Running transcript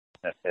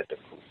set the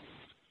food.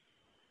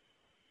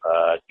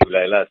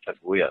 July last at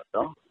we are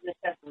no?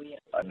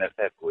 And a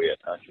set we are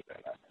not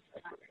July.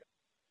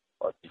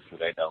 Or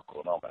July down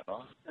Kono,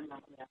 no?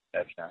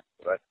 That's not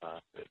right.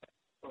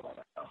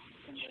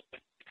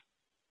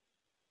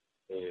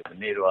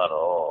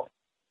 Nero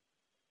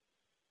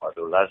or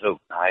the last of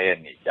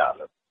iron is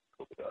yellow.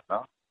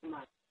 No?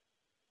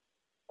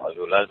 Or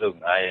the last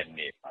of iron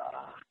is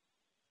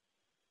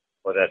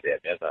what are the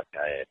other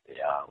guy at the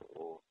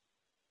Yahoo?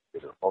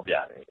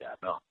 Phobia,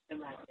 no?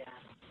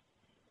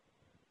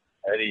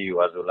 Eddie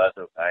was the last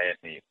of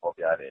iron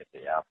phobia at the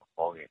Yahoo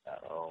fogging.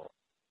 Oh,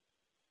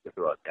 you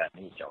do a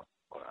canny job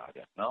for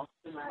no?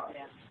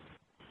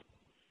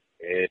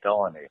 A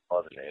town is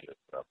for the little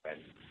prophet,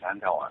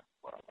 and one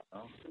for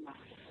no?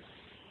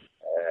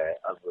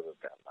 I'll go to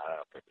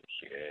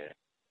Petuchie.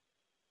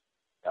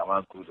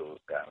 Yamakudo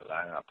can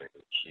lang up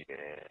Petuchie.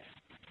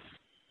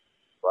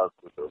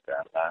 Bakudo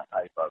can lang,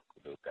 I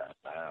Bakudo can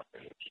lang up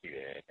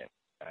Petuchie,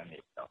 and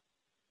it no.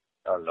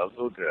 A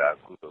logo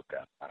Dracudo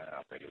can lang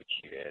up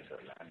Petuchie, so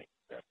land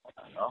it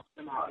no.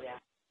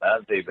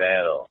 That's the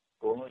battle.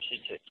 Como she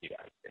check it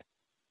out.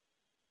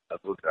 A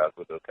good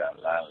Dracudo can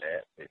lang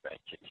let the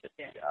bench check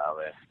it out.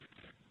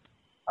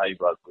 I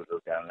Bakudo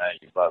can lang,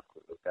 you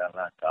Bakudo can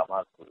lang,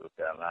 Kamakudo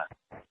can lang.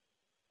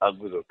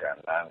 Agudo can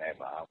lang and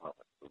Mahama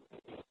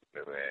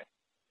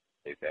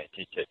they can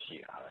teach a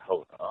she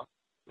hold on.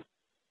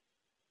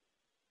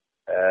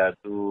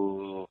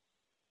 To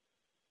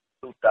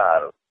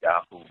Taro,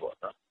 Yahoo,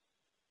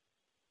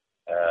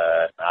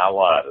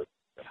 Nawar,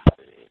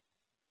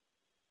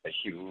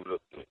 she would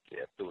look to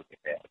the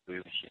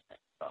two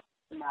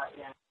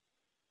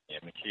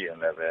she and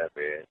never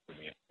be to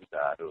me,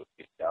 Taro,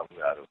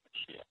 Yabu,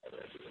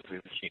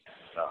 she,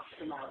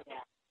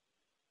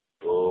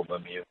 oh,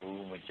 Mammy,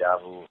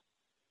 Jabu,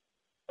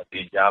 the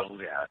Jabu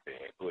has a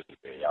good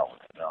young,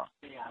 no.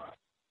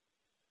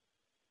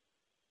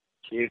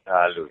 She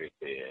can't look at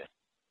it.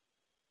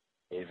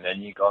 If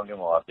any going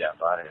more than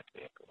Barret,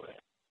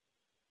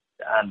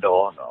 and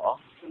all, no.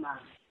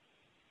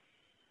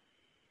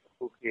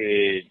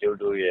 Okay, you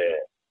do a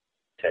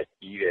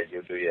techie,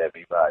 you do a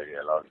everybody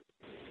a lot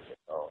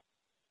of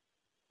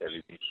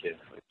television,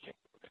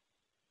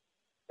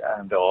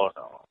 and all,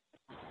 no.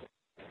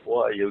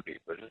 What are you doing?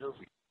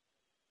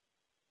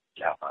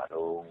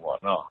 Jamado,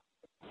 what no?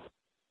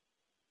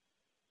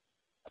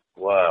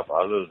 What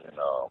about you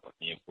know,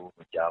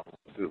 Jabu,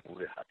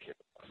 good, happy,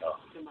 no?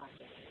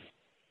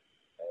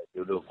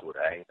 You look good,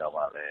 I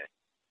know,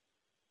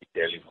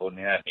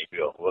 California, if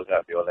you work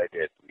up your like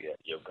that, we are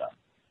yoga.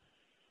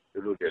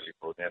 You look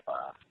California,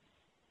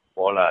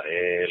 Polar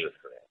Air, you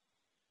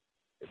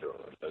know,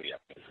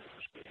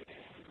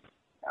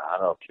 I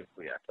don't think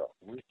we are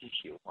talking, which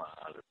is you, what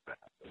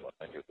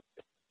you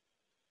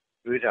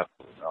do it up,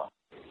 no.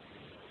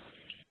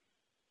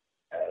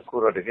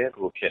 Kuro the get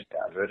go pit, I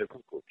read a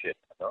good pit,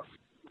 no.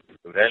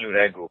 To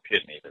then go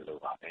pit me the low,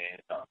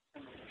 no.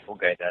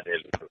 Okay, that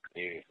is to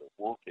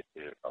walk it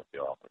of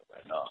your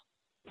no.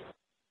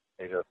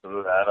 It was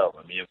through that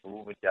of me,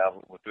 who would have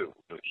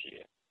to see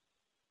it.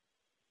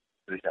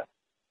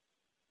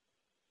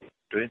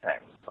 3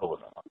 times,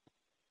 hold on.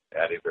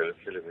 I will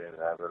Philippines,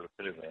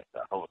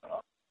 hold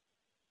on.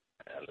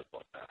 I look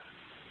on that.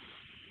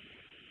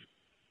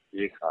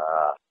 You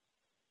can't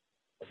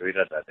read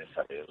that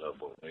inside a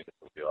little bit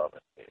to be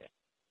honest.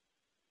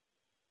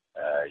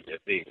 You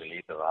think a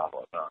little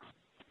about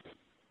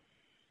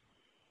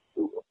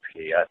to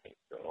appear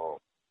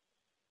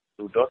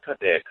to daughter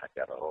there,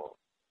 Kajaro,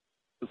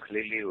 to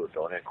clearly would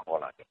don't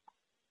call it.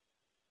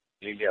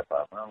 Lilia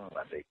Pama,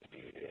 and they could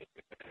be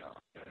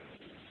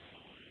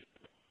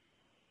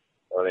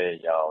or a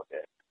yaw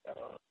that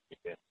you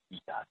can see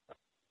that.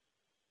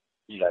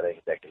 You are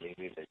exactly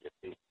the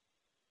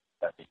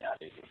that in a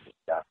little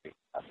traffic.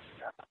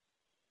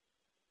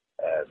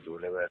 Do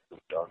never to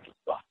talk to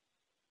God.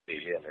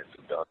 Lilia and to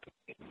talk to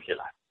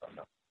Killa.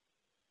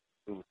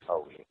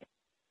 2000.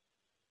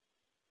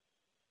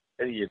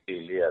 You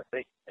feel a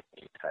big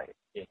type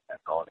in a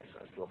calling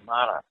to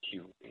Mara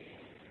Q.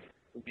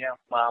 We have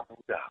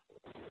Mabuda.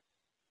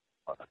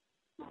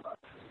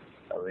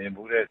 I mean,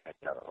 Buddha,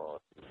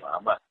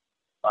 Mama,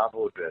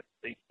 Mabu, the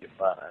thing you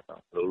find,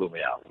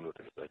 Lulumia,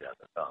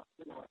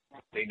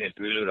 thing that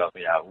we look up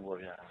Yahoo.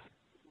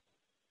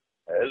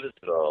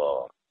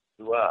 Elitro,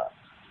 you are.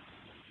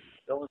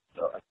 Those,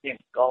 I think,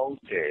 go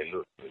there,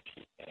 look at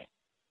it.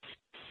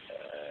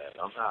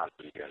 Long as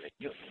we are like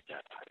you,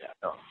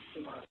 no.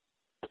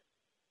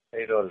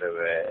 They don't live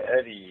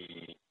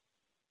any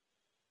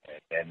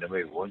and the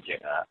way one thing,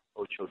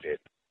 Ocho did.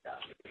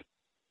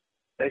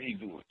 That he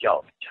do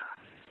job.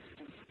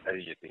 That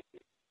is it.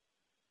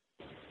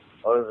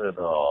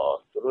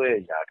 Also, through a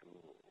yadu,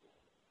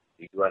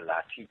 it was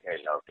Latin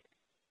allowed.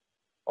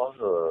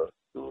 Also,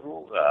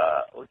 through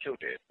Ocho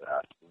did,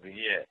 we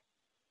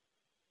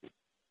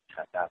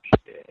had up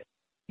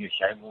you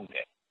shall move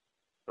it.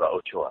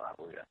 Ocho,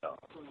 we are not.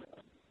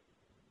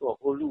 So,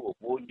 who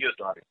won't you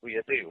do it? We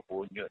are there,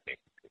 won't you think?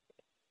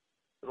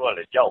 Through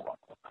a job.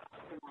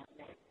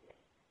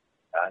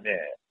 And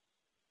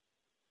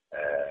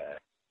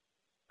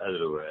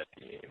Allora,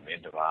 mi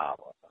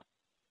trovavo,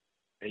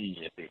 e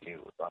io ti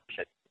dico,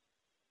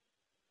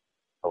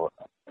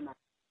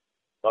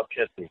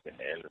 doppia di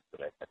nel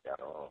sulle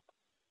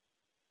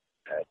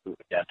tu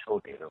già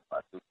trovi lo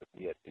fa tutto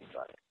via di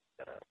fare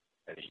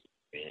e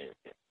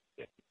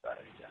di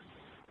fare già.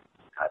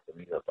 Cazzo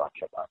mi lo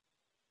faccio ma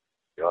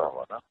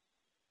io no?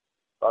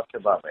 Faccio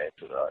ma me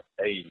tu lo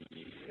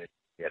e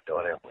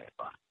adore me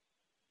fa.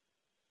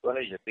 Quello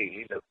io ti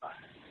dico fa.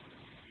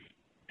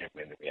 E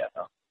quindi via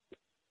no?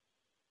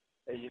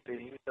 E io ti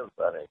dico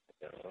fare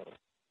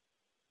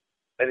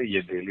e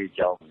io ti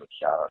dico un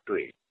ciao tu.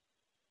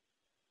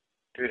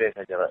 Tu le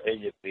sai già e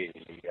io ti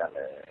dico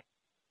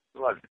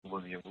tu hai un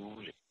buon io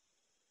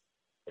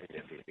e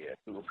io ti dico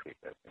tu che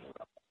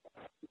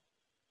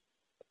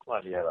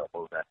quali era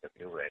la che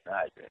io e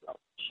dai la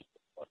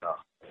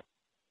no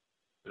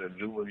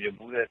လူမမြင်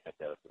ဘူးတဲ့ခါ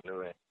ကျတော့သူလည်း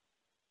ပဲ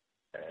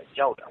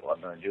ကြောက်တာပေါ့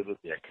နော်ရုပ်လို့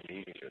ပြက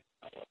လေးတွေလို့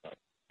ပေါ့နော်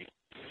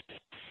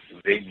လူ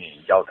သိနေ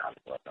ကြောက်တာ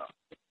ပေါ့နော်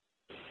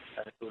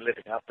သူလည်းတ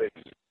ကားပဲ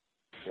ပြီး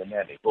ဒီ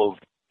နေ့နေပုံ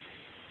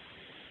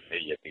နေ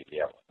ရပြီ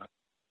ရပါတော့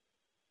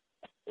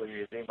ကိုရ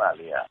သိမှ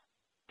လေးက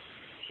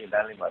ရှင်းတ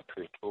န်းလေးမှာ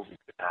ထွေထိုး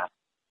ပြီးကစား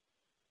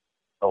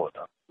ဟုတ်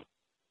တော့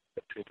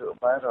ထွေထိုး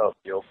မှတော့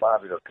ပြောပါ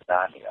ပြီးတော့က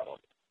စားနေတာပေါ့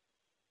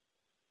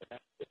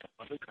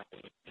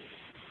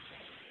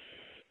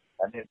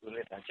အဲ့ဒီလိုလ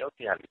ည်းကြောက်တ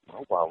ရားလေးမ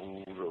ဟုတ်ပါ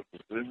ဘူးလို့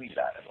တွေးမိ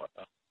လာတယ်ပေါ့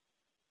နော်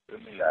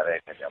တွေးမိလာတဲ့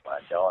အခါကျမှ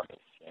အကြောင်းအ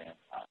ရှင်း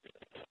ပါပြီး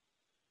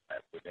အ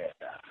ခုတည်း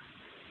က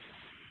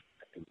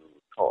အတူ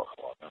ထောက်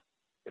တော့နော်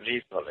က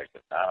လေးဆိုလည်းက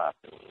စားတာ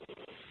သူ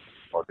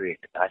ပေါ်တွေ့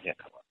ကစားချင်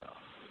တာပေါ့နော်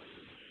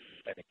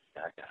အဲ့ဒီက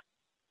စားကြ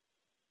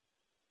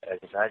အဲ့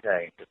ဒီကစားကြ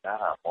ရင်ကစား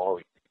တာမဟုတ်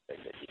ဘူး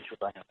ဒီချူ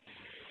ပါညာ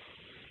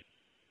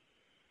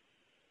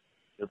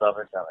ဒီတော့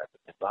ပဲစားမယ်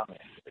ဒီပါမ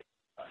ယ်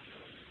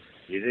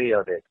ဒီရရော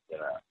က်တဲ့ကျ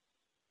တော့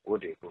ဘိုး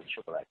တွေကိုချု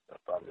ပ်လိုက်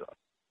တော့သွားပြီးတော့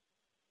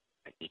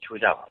ဒီချိုး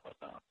ကြပါပေါ့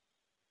နော်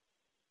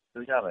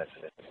ချိုးကြမယ်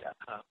ဆိုတဲ့အ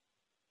ခါ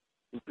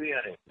သူတွေ့ရ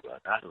တဲ့သူက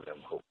ဒါလိုလ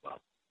ည်းမဟုတ်ပါ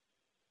ဘူး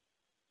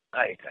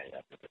အဲ့ဒီခါရ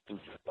သူတူ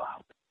တူသွား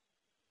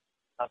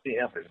အပြည့်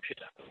အစုံဖြစ်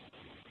တာအဲ့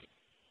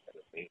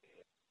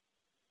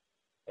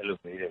လို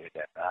မေး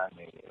တဲ့ဒါ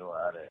နေတော့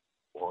အဲ့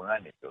ဘောက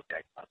နေပြော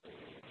ကြိုက်ပါဘူး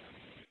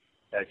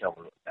အဲ့ကြောင့်မ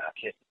လို့ဒါ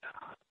ဖြစ်တာ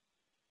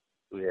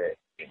သူရဲ့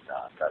အင်္ဂါ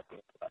သတ်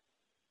ကို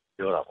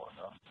ပြောတာပေါ့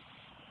နော်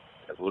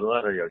အခု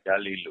တော့ယော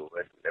က်ျားလေးလို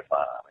ပဲသူလည်း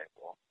ပါတာပဲ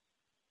ပေါ့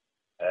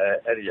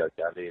အဲ့ဒီယော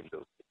က်ျားလေး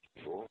လိုကို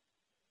ဘော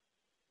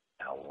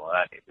က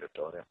နေပြော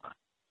တော့တယ်မှာ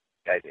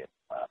ကြိုက်တယ်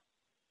မှာ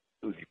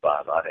သူဒီပါ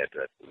သွားတဲ့အ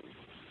တွက်သူ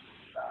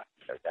ဒါ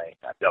ယောက်ျားရင်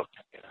ကပြောက်ချ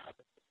င်တယ်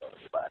တော့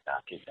ဒီပါတာ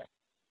ဖြစ်တယ်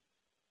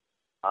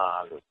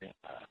လို့သင်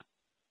တာ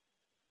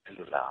အဲ့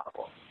လိုလား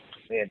ပေါ့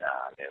နေတာ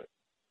လည်း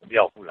မ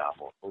ပြောက်ဘူးလား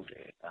ပေါ့ဟုတ်တ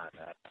ယ်ဒါ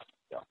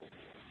ပြောက်ဘူး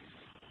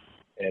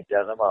ပြ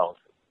သမောင်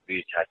ဒီ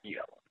ချာကြည့်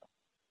တာပေါ့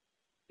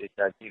ဒီ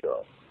ချာကြည့်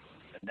တော့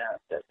နား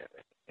တက်တယ်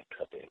ခ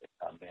က်တယ်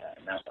အမေ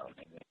နားတော့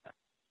နေနေတာ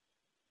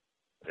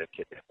ရဖြ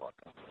စ်တယ်ပေါ့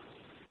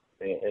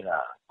အဲ့ဒါ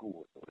ကု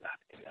လို့လာ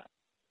တယ်ဗျ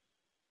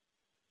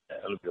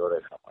အဲ့လိုပြော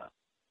တဲ့အခါမှာ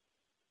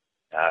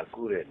ဒါ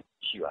ကုတယ်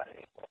ရှိပါတ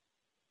ယ်ပေါ့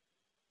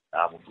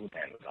ဒါမကု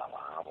နိုင်လို့လာ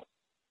ပါပေါ့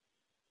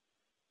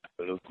ဘ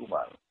ယ်လိုကု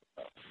မှာလဲ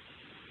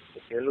တ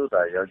ကယ်လို့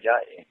ဒါယော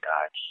က်ျားအင်္ဂါ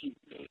ရှိ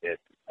နေတဲ့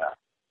သူက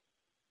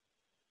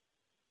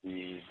ဒီ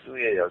သူ့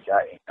ရဲ့ယော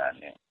က်ျားအင်္ဂါ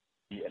နဲ့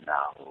ဒီအနာ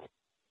ကို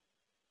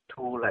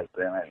ထိုးလိုက်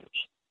တွင်းလိုက်လို့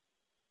ရှိ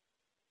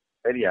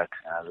အဲ့ဒီအ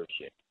ခါလို့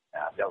ရှိရ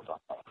င်ပြောက်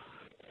သွားတော့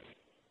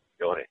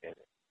ပြောတယ်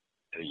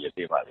ဒီရ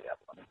သေးပါလေ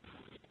ပေါ့နော်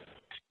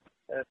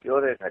ပြော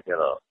တဲ့အခါကျ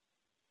တော့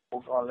ဘု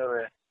ကောင်လည်း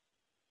ပဲ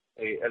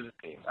အဲ့လို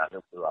ကိန်းအား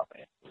လို့ပြောရမ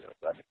ယ်ပြီးတော့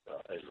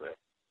အဲ့လို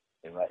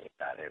ဒီမှာအ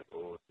တားလေး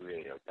ကိုသူ့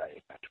ရဲ့ယောက်ျား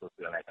ရဲ့ထိုးပြ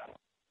လိုက်တာ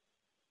ပေါ့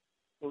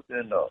သူက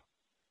တော့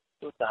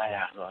သူ့သားရ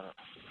တော့တာ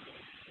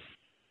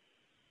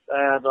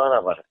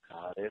ပါခါ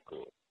လေး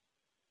ကို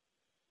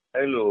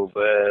အဲ့လို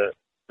ပဲ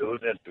ဒု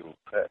နဲ့တူ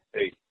ဖက်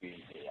အိတ်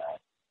ပြီးနေရ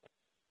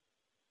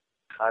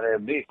ခါရ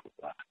မေးကို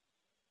ပါ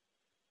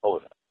ဟု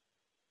တ်လား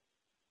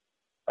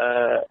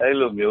အဲ့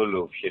လိုမျိုး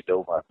လို့ဖြစ်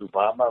တော့မှသူ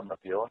ဘာမှမ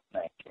ပြော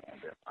နိုင်ခင်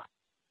ပဲပါ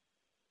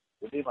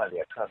ဒီမှာလ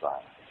ည်းထပ်သွား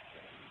တ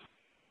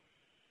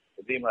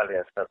ယ်ဒီမှာလ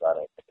ည်းဆက်သွားတ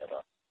ယ်ကျ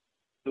တော့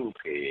သူ့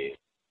ဖေ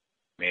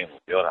မင်း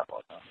ကိုပြောတာ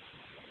ပေါ့နော်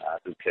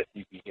သူဖြည့်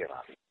ပြီးခဲ့ပါ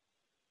ပြီ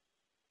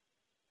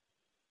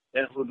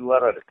အဲ့ဟိုလူက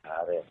တော့တခါ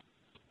တဲ့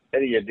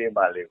အဲ့ဒီရတဲ့မ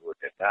လေးကို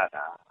တကား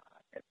တာ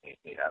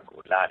နေတာ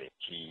ကိုလာတယ်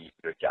ချီ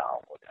ပြီးကြအော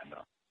င်ပေါ့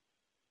နော်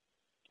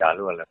ရှား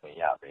လို့လည်းမ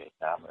ရပဲ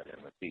ရှားမှလ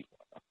ည်းမသိ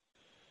ဘူးနော်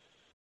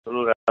သူ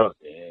တို့ကတော့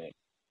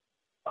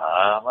ဘာ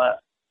မှ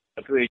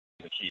အတွေ့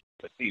မရှိ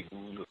မသိ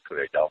ဘူးလို့ဆို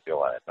တဲ့အကြောင်းပြော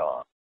ရတယ်တော့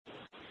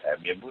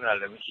မြင်ဘူးတာ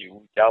လည်းမရှိ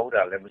ဘူးကြားဘူး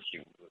တာလည်းမရှိ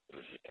ဘူးလို့ဆို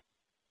လို့ရှိတယ်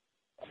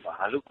ဘာ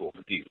လို့ကိုမ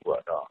သိ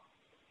ဘူးတော့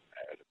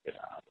အဲ့လိုပြော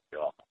တာ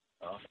ပြော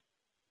နော်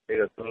အဲ့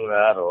တော့သူတို့က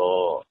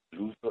တော့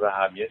လူဆိုတာ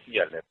ဟာမျက်စိက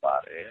လည်းပါ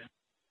တယ်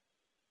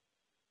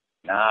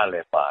နားလ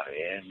ည်းပါတ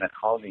ယ်နှာ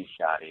ခေါင်းတွေ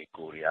ရှားတွေ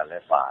ကိုယ်တွေကလ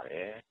ည်းပါတ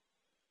ယ်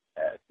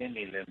အင်း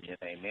တွေလည်းမြင်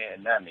နိုင်တယ်အ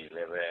နံ့တွေလ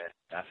ည်းပဲ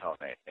နားထောင်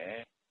နိုင်တယ်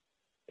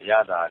အရ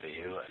သာတွေ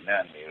တို့အ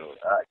နံ့တွေတို့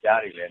အကြား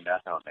တွေလည်း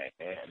နားထောင်နိုင်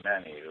တယ်အနံ့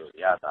တွေတို့အ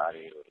ရသာ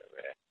တွေတို့လည်း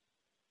ပဲ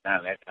နာ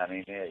လည်းခံနေ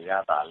တယ်ရ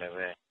တာလည်း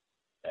ပဲ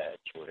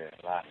ချိုးတယ်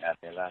လားငါ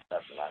တယ်လားသ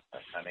တ်လား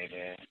ခံနေတ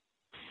ယ်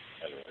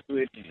အဲ့လိုအ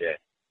တွေ့အထိလည်း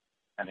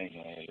ခံနေတ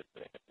ယ်လို့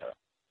ပြောတယ်ဒါ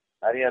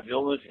ရီကပြော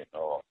လို့ရှိရင်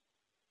တော့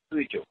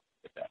တွေ့ကြုံ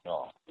တယ်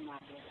နော်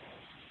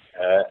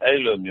အဲ့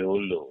လို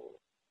မျိုးလို့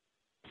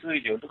တွေ့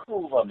ကြုံတစ်ခု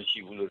မှမရှိ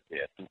ဘူးလို့ဆို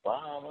ရသူဘာ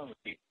မှမ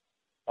သိ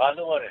ဘာ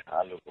လို့ရတဲ့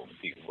အားလို့ကိုမ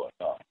သိဘူးပေါ့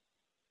နော်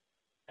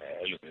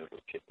အဲ့လိုမျိုး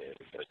လို့ဖြစ်တယ်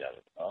လို့ပြောကြတ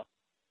ယ်နော်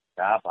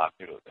ဒါကဘာဖြ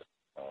စ်လို့လဲ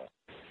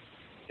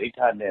ဒိဋ္ဌ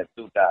နဲ့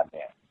သုတ္တ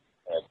နဲ့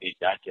ဒီ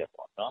ကြားချက်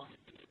ပေါ့နော်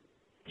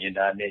ဉာဏ်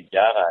ဓာတ်နဲ့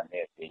ကြားတာ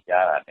နဲ့သင်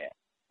ကြားတာနဲ့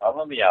ဘာ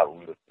မှမရ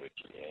ဘူးလို့ဆို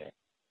ချင်တယ်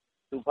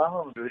သူဘာမှ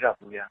မတွေးတတ်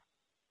ဘူးဗျာ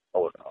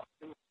ဟုတ်တော့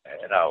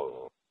အဲ့ဒါ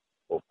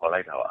ကိုခေါ်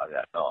လိုက်တာပါ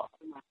ဗျာနော်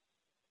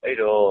အဲ့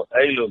တော့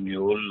အဲ့လို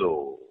မျိုး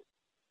လို့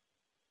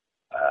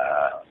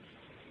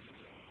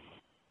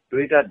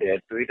တွေးတတ်တယ်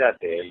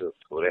လို့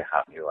ဆိုတဲ့ဟာ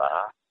မျိုးဟာ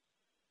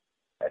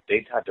ဒိ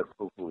ဋ္ဌတစ်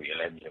ခုခုရင်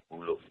လည်းမြင်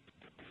ဘူးလို့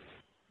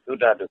သု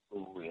တ္တတစ်ခု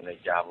ခုရင်လ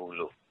ည်းကြားဘူး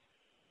လို့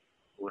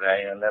ကိုယ်တို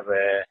င်လည်း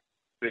ပဲ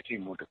တွေ့ထိ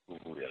မှုတစ်ခု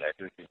ခုရင်လည်း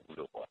တွေ့ထိမှု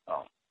လို့ပေါ့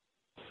နော်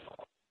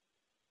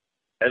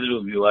အဲ့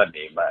လိုမျိုးက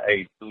နေမှ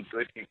အဲ့သူ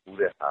တွေ့ထိမှု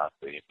တဲ့ဟာ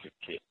ဆိုရင်ဖြစ်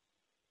ဖြစ်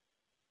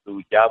သူ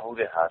ကြားမှု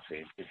တဲ့ဟာဆိုရ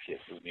င်ဖြစ်ဖြစ်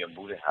သူမြင်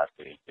မှုတဲ့ဟာ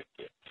ဆိုရင်ဖြစ်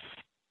ဖြစ်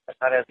အ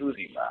ခါတည်းသူ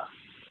စီမှာ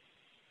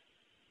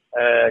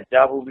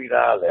ကြားမှုပြီး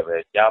သားလည်းပဲ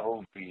ကြားမှု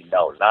ပြီး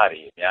တော့လာ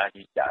တွေအများ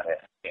ကြီးကြားတဲ့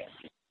အပြင်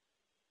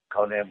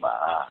ခေါင်းထဲမှာ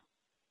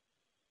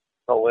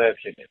သဝဲ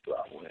ဖြစ်နေသူ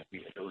အဝင်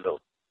ပြီးအလုပ်လု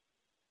ပ်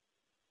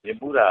မြင်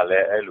မှုတာလ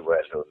ည်းအဲ့လိုပဲ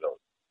အလုပ်လုပ်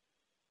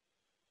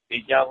ဒီ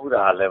ကြားမှု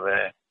တာလည်းပဲ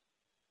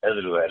အဲ့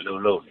လိုပဲအလု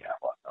ပ်လုပ်နေတာ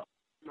ပေါ့နော်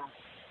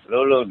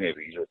လုပ်နေ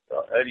ပြီလို့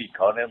ဆိုအဲ့ဒီ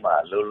ခေါင်းထဲမှာ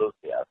လုပ်เ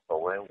สียသ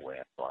ဝဲဝ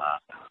င်သွား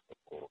တာ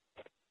ကို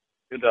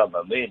သူတော့မ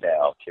မေ့နိုင်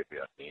အောင်ဖြစ်ပြီး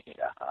တော့နေ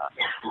တာဟာ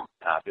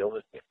ဒါပြော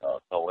လို့ဆိုတော့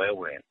သဝဲ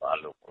ဝင်သွား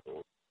လို့ကို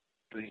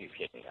တွေးဖြ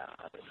စ်နေတာ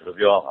ဆိုလို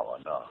ပြောမှာ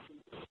ပေါ့နော်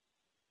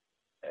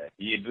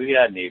ဒီတွေးရ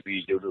နေ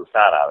ပြီးကျုပ်တို့စ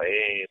တာပဲ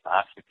ဘာ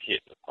ဖြ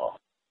စ်လို့ဟော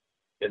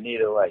ဒီနေ့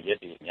တော့ရက်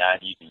ဒီအများ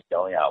ကြီးဒီ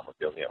ကြောင်းရအောင်မ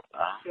ပြောခဲ့ဘူး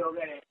လားပြော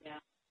ခဲ့တယ်ဗျာ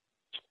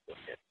ပြော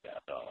ခဲ့တယ်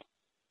တော့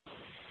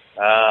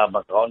မ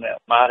ကောင်းတဲ့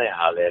မှားတဲ့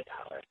ဟာလဲ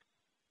ထားပဲ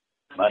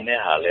မနဲ့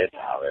ဟာလဲ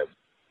ထားပဲ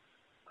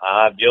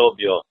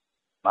ပြော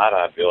မှား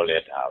တာပြောလဲ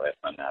ထားပဲ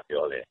မှန်တာ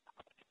ပြောလဲ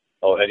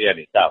ဟောအဲ့ဒီက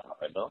နေစပါ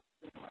ပဲနော်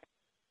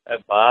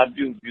ဘာ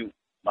ပြု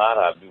မှား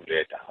တာပြုလဲ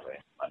ထားပဲ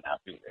မှန်တာ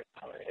ပြုလဲ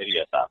ထားပဲအဲ့ဒီက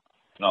စပါ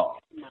နော်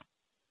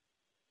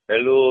ဘ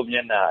ယ်လိုမျ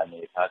က်နှာအ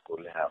နေထားကို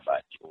လည်းဟာ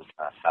ချိုး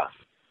ထားတာ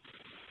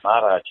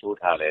မှားတာချိုး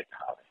ထားလဲ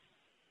ထားပဲ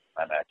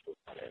မှန်တာချိုး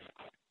ထားလဲ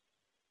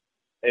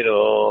အဲ့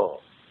တော့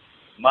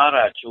မှား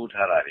တာချိုး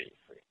ထားတာတွေ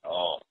ဆိုရင်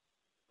တော့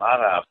မှား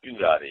တာပြု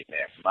တာတွေ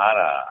နဲ့မှား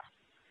တာ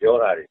ပြော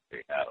တာတွေဆို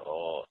ရင်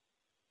တော့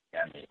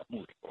ဉာဏ်နဲ့အမှု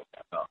တွေပေါ့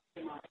နော်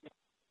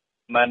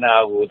မှန်တာ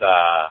ကိုသာ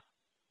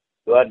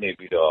သူကနေ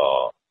ပြီးတော့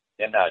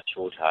မျက်နှာ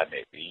ချိုးထား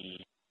နေပြီ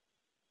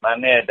မှန်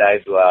တဲ့အတိုင်း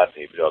သူက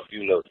နေပြီးတော့ပြု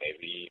လုပ်နေ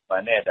ပြီမှ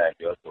န်တဲ့အတိုင်း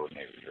ပြောဆို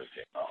နေပြီလို့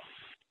ဆိုတော့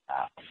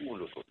အမှု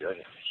လို့ကိုပြောတ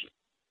ယ်ရှိ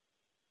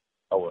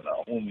ဟုတ်တော့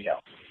အမှုမရ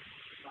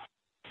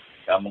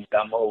ကံမ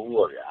ဟုတ်ဘူး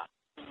ပေါ့ဗျာ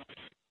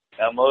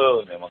ကံမဟု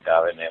တ်နေမက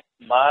ပဲနဲ့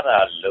မှားတာ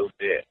လုပ်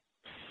တဲ့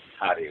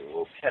ဟာတွေ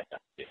ကိုဖျက်တာ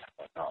ဖြစ်တာ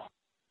ပေါ့နော်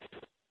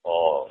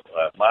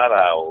မှား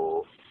တာကို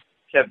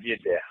ဖြတ်ပြစ်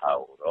တဲ့ဟာ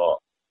ကိုတော့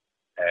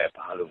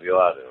ဘာလို့ပြော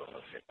ရလဲ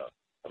ဆိုတော့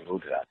ဘု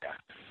ရားက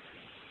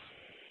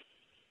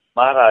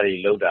မှားတာတွေ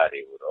လုပ်တာ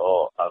တွေကို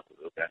တော့အကု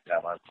သိုလ်ကံကာ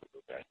မကု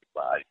သိုလ်ကံ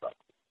ပါအဲ့ဒါ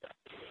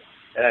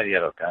တွေက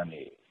တော့ကံ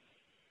နေ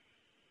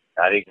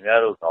ဒါတွေခင်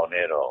ဗျားတို့ကောင်း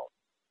နေတော့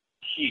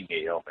ရှိနေ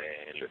ရောမယ်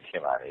လို့ထ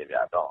င်ပါတယ်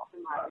ဗျာတော့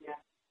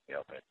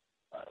ရောမယ်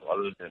ဘာ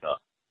လို့လဲတော့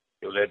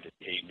ကျိုးလဲတစ်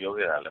ချိန်ပြော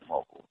ခဲ့တာလည်းမဟု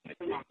တ်ဘူးနှစ်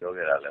ချိန်ပြော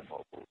ခဲ့တာလည်းမဟု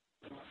တ်ဘူး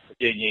အ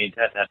ချိန်ချင်းထ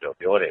ပ်တော့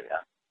ပြောတယ်ဗျာ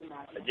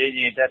အချိန်ချ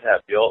င်းထ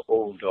ပ်ပြော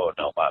အောင်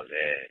တော့ပါ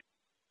လေ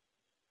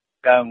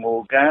ကံကို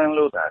ကံ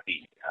လို့သာသိ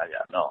ထားကြ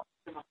နော်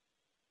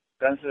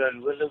ကံဆိုရ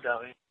လူကလောက်တာ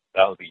ပဲ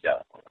ကောင်းသိကြ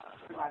ပါလား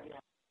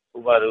ဥ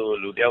ပမာ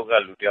လူတယောက်က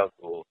လူတယောက်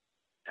ကို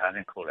ဓာတ်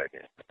နဲ့ခုတ်လိုက်တ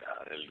ယ်ဒါ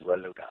လူက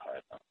လောက်တာပဲ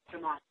နော်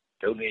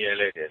ဒုံနေရ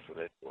လိုက်တယ်ဆို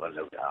တော့သူက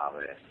လောက်တာ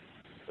ပဲ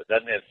ဒါ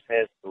နဲ့ဆဲ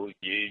ဆို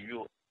ရေယူ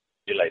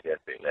ပြလိုက်တဲ့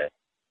ပြင်လဲ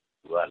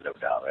သူကလောက်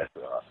တာပဲ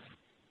ဆိုတော့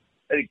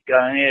အဲ့ဒီ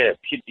ကံရဲ့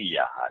ဖြစ်တ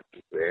ရားဟာဒီ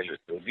ပဲ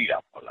လို့သူသိတာ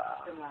ပေါ့လား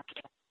အဲ့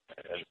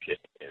လိုဖြစ်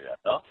နေကြ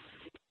နော်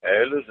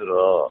အဲ့လိုဆို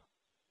တော့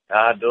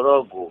ဒါ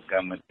တော့ကိုကံ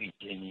မသိ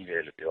ခြင်းကြီးပဲ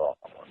လို့ပြော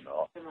အောင်ပေါ့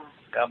နော်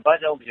ကံဘာ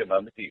ကြောင့်ဖြစ်မှ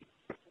မသိဘူး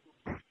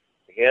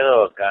တကယ်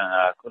တော့ကံ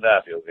ဟာခုန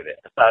ပြောခဲ့တဲ့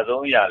အစ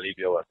ဆုံးအရာလေး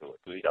ပြောရဆို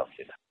အတွေးကြောင့်ဖြ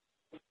စ်တာ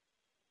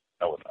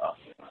ဟုတ်နော်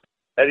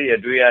အဲ့ဒီအ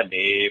တွေးက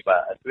နေပါ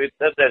အတွေး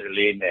သက်က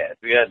လေးနဲ့အ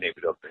တွေးကနေ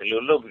ပြီးတော့ဘယ်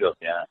လိုလုပ်ပြီးတော့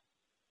ပြန်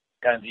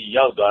ကံစီ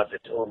ရောက်သွား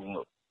တဲ့ထုံး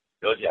လို့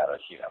ပြောကြ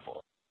တော့ရှိတာ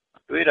ပေါ့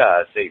တွေးတာ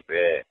စိတ်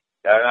ပဲ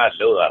ဒါက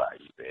လှုပ်ရတာ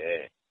ကြီးပဲ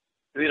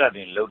တွေးတာတ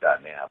င်လှုပ်တာ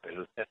နဲ့ဟာဘယ်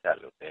လိုဆက်ဆက်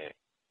လို့လဲ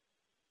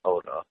ဟု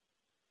တ်တော့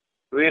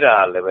တွေးတာ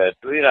လည်းပဲ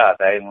တွေးတာအ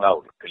တိုင်းလော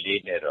က်က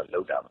လေးနဲ့တော့လှု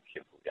ပ်တာမဖြ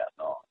စ်ဘူးကြ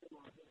တော့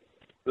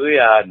တွေး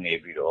ရနေ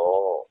ပြီး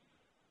တော့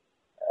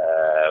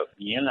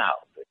မြင်လာ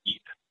အောင်ကြ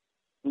ည့်တာ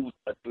သူ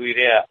အတွေ့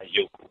တဲ့အ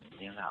ယုတ်ကို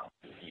မြင်လာအောင်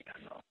ကြည့်တာ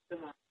နော်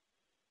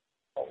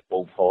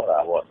ပုံဖော်တာ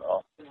ပေါ့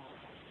နော်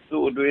သူ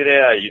အတွေ့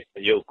တဲ့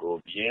အယုတ်ကို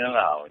မြင်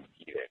လာအောင်ကြ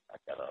ည့်တဲ့အခါ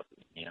ကျတော့သူ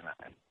မြင်လာ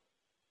တယ်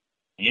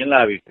မြင်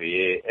လာပြီဆိုရ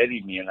င်အဲ့ဒီ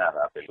မြင်လာ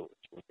တာဘယ်လိုအ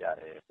ချိုးကြ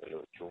တယ်ဘယ်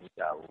လိုအချိုး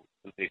ကြဘူး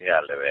သူစိတ်ထဲက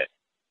လည်းပဲ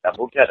ဒါ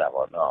ပုတ်ဖြတ်တာ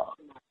ပေါ့နော်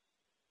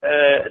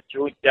အ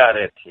ချိုးကြ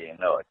တဲ့ထင်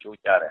တော့အချိုး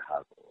ကြတဲ့ဟာ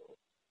ကို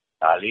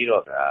ဒါလေး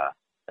တော့က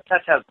အထ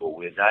က်ထက်ကို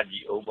ဝင်စားကြ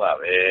ည့်အောင်ပါ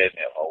ပဲ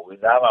နဲ့ဟောဝင်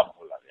စားမှာမ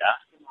ဟုတ်လားဗျာ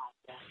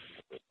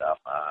ဝင်စား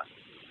မှာ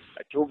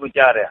အချိုးမ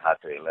ကြတဲ့ဟာ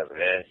ဆိုရင်လည်း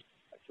ပဲ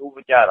အချိုးမ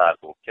ကြတာ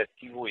ကိုဖြတ်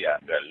ကြည့်ဖို့ရ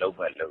အတွက်လုံး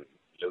မဲ့လုံး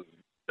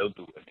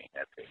သူအနေ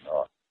နဲ့ဆို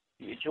တော့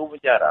ဒီအချိုးမ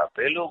ကြတာဘ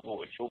ယ်လိုကို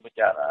အချိုးမ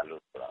ကြတာ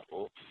လို့ဆိုတာ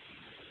ကို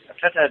အ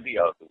ထက်ထက်သိ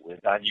အောင်သူဝင်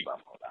စားကြည့်မှာ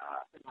မဟုတ်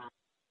လား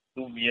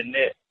သူမြင်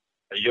တဲ့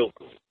အယုတ်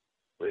ကို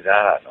ဝင်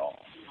စားတာနော်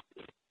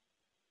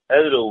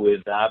အဲ့လိုဝင်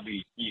စား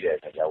ပြီးကြည့်တဲ့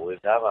အခါကျဝင်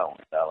စားပါ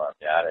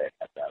များတဲ့အ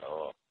ခါကျ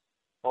တော့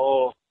ဟော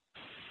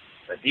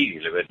တတိတွေ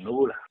လည်းပဲ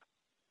နိုးလာ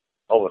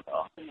ဟုတ်ပါ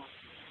တော့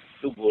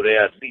သူ့ကိုယ်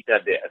ရဲ့သိတ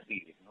တ်တဲ့အသ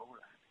ည့်တွေနိုး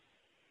လာ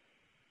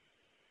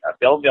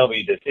ပြောင်း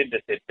ပြီးတစ်စစ်တ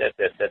က်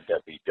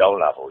ပြီးပြောင်း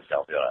လာဖို့ကြော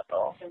င်းပြောတာ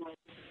နော်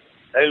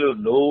အဲ့လို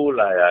နိုး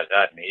လာရက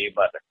နေ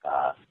မှတခါ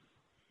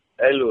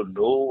အဲ့လို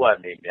နိုးက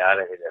နေများ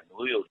တဲ့အခါကျ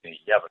နိုးရုပ်တွေ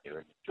ရပ်မနေ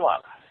ဘူးကြွ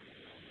လာ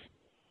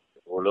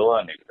ဘိုးလုံးက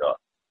နေပြီးတော့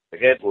တ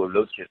ကယ်ကို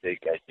လှုပ်ချစ်စိတ်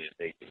ကြိုက်ချစ်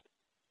စိတ်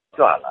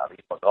ကြွလာပြီ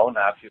မကောင်း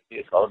တာဖြစ်ဖြ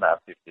စ်ကောင်းတာ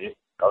ဖြစ်ဖြစ်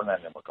ကောင်းတာ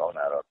နဲ့မကောင်း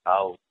တာတော့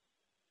ထားအောင်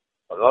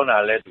မကောင်းတာ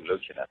လည်းသူလှု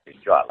ပ်ချင်တာဖြစ်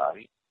ကြွလာ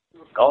ပြီ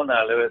ကောင်းတာ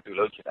လည်းပဲသူ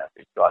လှုပ်ချင်တာဖြ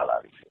စ်ကြွလာ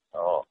ပြီဆို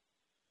တော့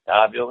ဒါ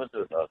ပြောမ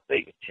ဆိုတော့စိ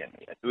တ်အချင်း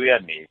တွေအတွေးက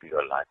နေပြီး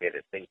တော့လာခဲ့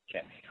တဲ့စိတ်အချ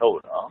င်းတွေဟု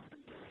တ်နော်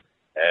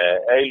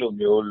အဲ့လို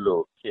မျိုး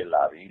လို့ဖြစ်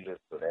လာပြီ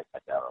လို့ဆိုတဲ့အခါ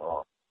ကျ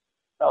တော့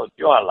တော့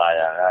ကြွလာ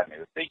ရတာကနေ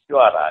စိတ်ကြွ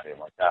လာတယ်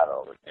မကြ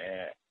တော့ဘူး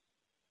နဲ့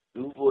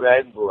လူကိုယ်တို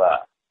င်းက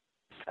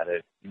အဲ့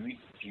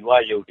ဒီဝ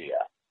ရုပ်တွေက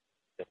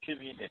ဖြစ်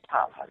ပြီးနဲ့ထ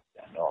လာကြ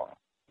တော့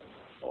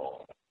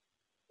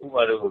ဥပ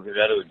မာတို့ကို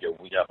ကြတို့ကြုံ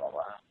မှုကြပါ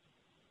ပါ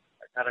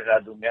အခါတခါ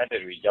သူများ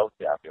တွေရောက်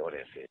ကြပြောတ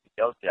ယ်ဆို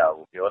ရောက်ကြ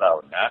ကိုပြောတာ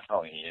ကိုနားထော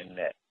င်ရင်း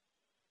နဲ့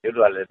ကျ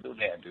တို့ကလည်းသူ့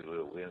နဲ့အတူ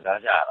တူဝင်စား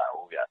ကြတာ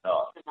ဟုတ်ဗျာ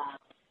နော်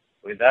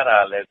ဝင်စားတာ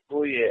လည်း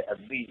ကိုယ့်ရဲ့အ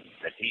သိ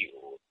တတိ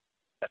ကို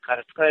အခါ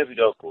ဆွဲပြီး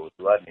တော့ကို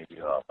သူကနေ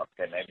ပြီးတော့မက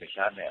နိုင်မ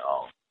ရှားနိုင်အော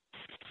င်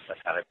အ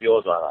ခါပြော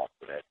သွားတာ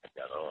ဆိုတဲ့အခါကျ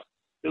တော့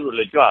သူ့ကိုလ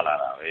ည်းကြွလာ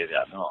တာပဲ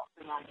ဗျာနော်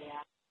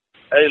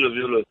အဲ့လို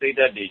မျိုးလို့စိတ်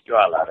ဓာတ်တွေကြွ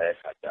လာတဲ့အ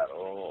ခါကျ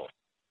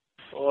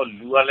တော့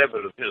လူကလည်းဘ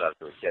ယ်လိုဖြစ်လာ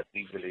ဆိုချက်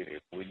သီးကလေးတွေ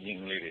ဝင်းကြီး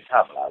ကလေးတွေထ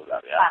မလာဘူး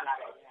လားဗျာ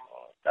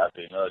ဒါ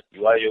ဆိုရင်တော့ဒီ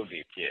ဝရုပ်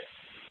တွေဖြစ်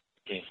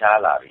သင်ရှား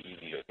လာပြီ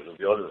ပြီးတော့ဘယ်လို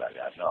ပြောလို့လား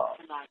ဗျာနော်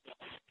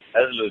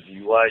အဲ့လိုဒီ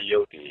ဝရု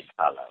ပ်တွေထ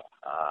လာ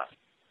တာ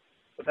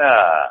ခုန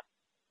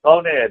ကော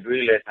င်းတဲ့အ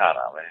တွေးလည်းထ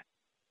တာပဲ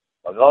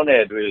မကောင်း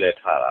တဲ့အတွေးလည်း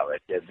ထတာပဲ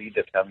ချက်သီးတ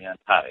စ်ဖြန်းဖြန်း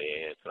ထတ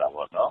ယ်ဆိုတာ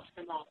ပေါ့နော်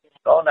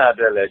ကောင်းတာအ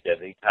တွက်လည်းချက်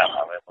သီးထ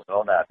တာပဲမကော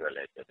င်းတာအတွက်လ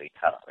ည်းချက်သီး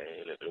ထတာပဲ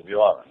လို့ဘယ်လို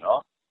ပြောရမလဲ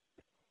နော်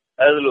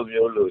အဲ့လို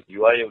မျိုးလို့ဒီ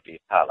ဝရုပ်တွေ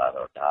ထလာ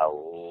တော့ဒါ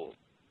ကို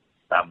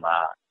သမ္မာ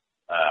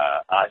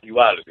အာဒီဝ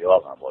လို့ပြော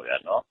မှာပေါ့ဗျာ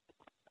နော်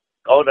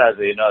ကောင်းတာ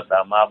ဆိုရင်တော့သ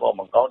မ္မာပေါ့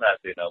မကောင်းတာ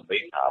ဆိုရင်တော့မိ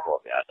စ္ဆာပေါ့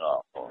ဗျာနော်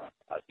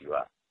အာဒီဝ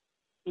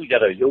သူကြ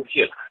တော့ရုပ်ဖြ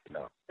စ်လာတယ်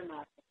နော်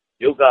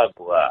ယုတ်က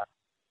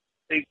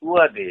စိတ်ကူးက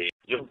နေ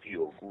ရုပ်ကြီး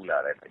ကိုကူးလာ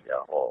တဲ့ခါကျ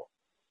ဟော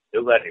ယု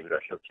တ်ကနေပြီး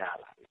တော့လှုပ်ရှား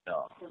လာပြီ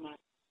နော်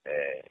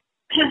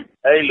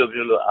အဲ့လို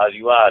မျိုးလို့အာ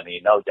ဒီဝကနေ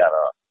နောက်ကြ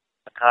တော့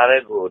အခါ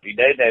တဲ့ကိုဒီ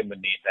တိုင်းမ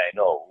နေနိုင်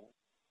တော့ဘူး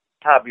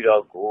ထပြီး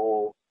တော့ကို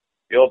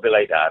ပြောပြ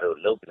လိုက်တာတို့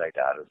လှုပ်ပြလိုက်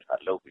တာတို့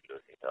လှုပ်ပြီး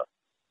လို့ဆိုတော့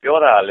ပြော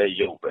တာလည်း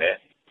ရုပ်ပဲ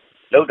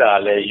လှုပ်တာ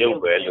လည်းရုပ်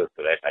ပဲလို့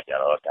ဆိုတဲ့အခါကျ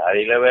တော့ဒါ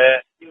တွေလည်းပဲ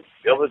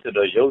ပြောဖို့ဆို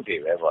တော့ရုပ်တွေ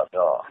ပဲပေါ့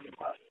တော့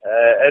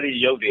အဲ့ဒီ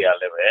ရုပ်တွေက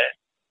လည်းပဲ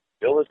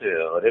ပြောဖို့ဆို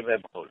တော့ဒါပဲ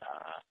မဟုတ်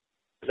လား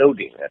လှုပ်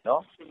တွေပဲ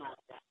နော်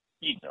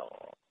ကြည့်တော့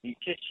ဒီ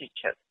ဖြစ်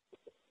ချက်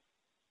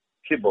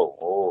ဖြစ်ပုံ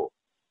ကို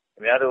ခ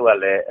င်ဗျားတို့က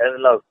လည်းအဲ့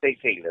လောက်စိတ်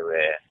လည်းပဲ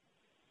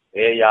ဘ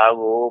ယ်ရာ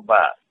ကိုမှ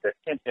တစ်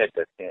ဆင့်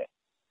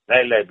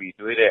လိုက်ပြီး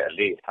တွေးတဲ့အ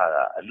လေးထား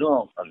တာအလွ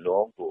န်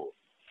ကို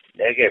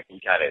လဲခဲ့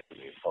ပူးချတဲ့သူ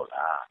တွေဟုတ်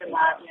လားမှန်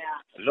ပါဗျာ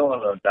အလွ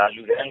န်ဒါ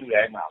လူတို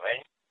င်းမှာပဲ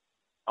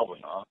ဟုတ်ပါ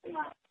နော်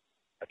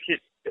အဖြစ်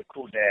တစ်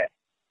ခုနဲ့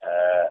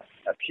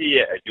အဖြစ်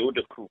ရဲ့အကျိုးတ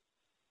စ်ခု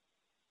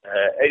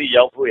အဲ့ဒီ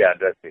ရောက်ဖို့ရအ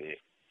တွက်ဆိုရင်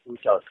သူ့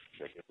ချောက်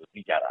ဆိုသူ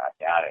သိကြတာ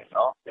ကြားတယ်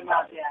နော်မှန်ပါ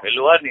ဗျာဘယ်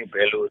လိုကနေဘ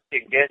ယ်လိုစ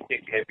င်ခဲ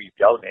ပြီး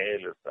ပြောင်းတယ်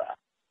လို့ဆိုတာ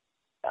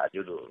ဒါကျ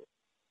လို့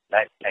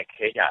လိုက်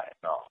ခဲကြတယ်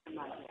နော်မှန်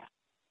ပါဗျာ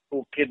ခု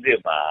ခေ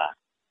တ်မှာ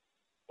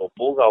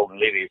ပိုးကောင်က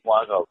လေးတွေ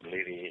ပွားကောင်က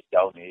လေးတွေ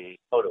ကြောင်းနေ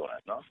ဟုတ်တ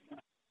ယ်နော်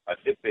အ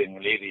စ်ပင်က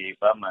လေးတွေ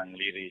ဗမန်က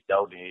လေးတွေကြော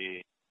င်းနေ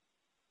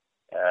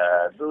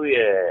သူ့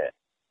ရဲ့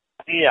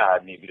တရား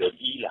နေပြီးတော့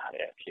ကြီးလာ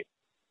တဲ့အဖြစ်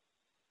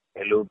ဘ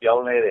ယ်လိုပြော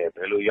င်းလဲတယ်ဘ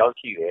ယ်လိုရောက်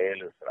ရှိတယ်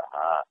လို့ဆိုတာ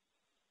ဟာ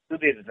သူ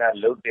တည်တတ်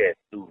လုပ်တဲ့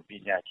သူပ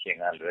ညာရှင်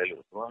ကလွဲ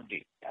လို့သူတို့တ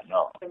ည်တယ်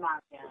နော်မှန်ပါ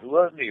ဗျာသူက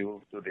နေ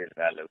သူတည်တ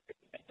တ်လုပ်တဲ့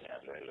ပညာ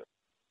လွဲလို့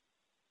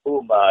ဥ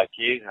ပမာ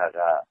ခြေ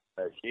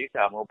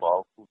ခါမဟုတ်ပါ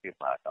ဘူးခုခေတ်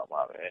မှာတော့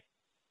ပါပဲ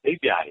အိပ်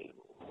ပြားတွေ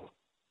ကို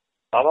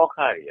ဘာဘောက်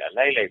ခါတွေက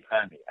လိုက်ဖ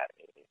မ်းနေရတ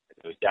ယ်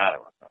လို့ကြားတ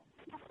ယ်ပေါ့နော်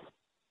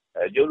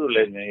ကျိုးတို့လ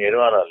ည်းငယ်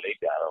တော့လိပ်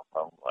ပြာတော့ဖ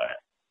မ်းသွားတ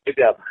ယ်လိပ်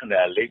ပြာဖမ်းတ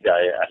ယ်လိပ်ပြာ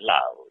ရဲ့အလှ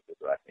ကိုသူ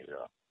ကနေပြီး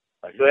တော့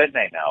မလွှဲ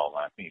နိုင်တာအောင်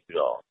မှပြီးပြီး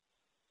တော့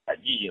အ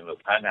ကြည့်ရင်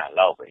လို့ဖမ်းတာ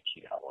လောက်ပဲရှိ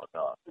တာပေါ့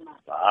နော်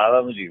ဘာမှ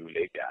မကြည့်ဘူး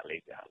လိပ်ပြာ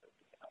လို့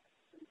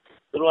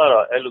သူတို့က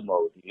တော့အဲ့လိုမ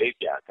ဟုတ်ဒီလိပ်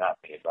ပြာက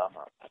ဖယ်သွား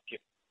မှာဖြ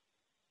စ်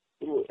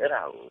သူတို့အဲ့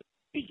ဒါကို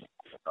သိတယ်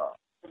နော်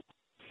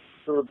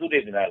သူသုတေ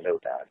သနလု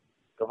ပ်တာ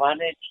ကဘာ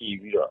နဲ့ချီ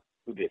ပြီးတော့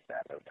သုတေသန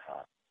လုပ်တာ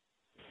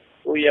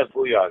ကိုယ့်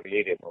ရွာက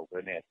လေးတွေမဟုတ်ဘဲ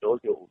နဲ့တော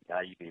ကျုပ်အ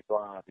များကြီးတွေ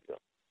သွားပြီး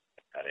တော့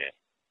ဒါလည်း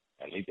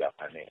လိပ်ပြဖ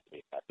န်နဲ့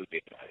သုတေ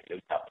သနတွေလု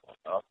ပ်တာပေါ့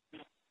နော်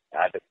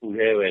ဒါတခုတ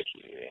ည်းပဲရှိ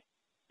တယ်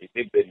ဒီသ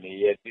စ်ပင်တွေ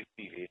ရဲ့သစ်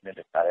စီတွေနဲ့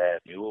တခါလဲ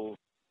မျိုး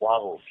ပွား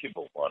ဖို့ဖြစ်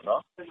ပုံပေါ့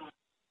နော်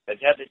တ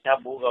ခြား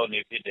ပိုးကောင်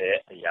တွေဖြစ်တဲ့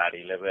အရာ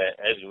တွေလည်းပဲ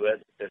အဲလိုပဲ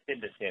တစ်ဆင့်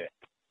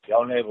ကြော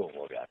င်းလဲပုံ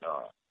ပေါ့ဗျာ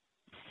နော်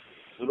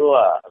သူတို့က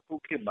အခု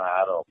ခေတ်မှာ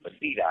တော့မ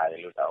သိတာလေ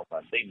လို့တောင်မှ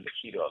သိမ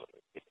ရှိတော့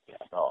လို့ဖြစ်တ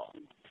ယ်နော်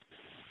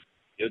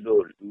ကျွတ်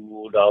တို့လူ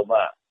တော်မှ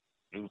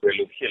လူပဲ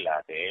လို့ဖြစ်လာ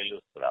တယ်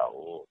လို့ဆိုတာ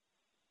ကို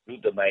လူ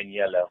သမိုင်း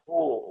ကြီးကလည်း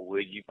ဟိုးအ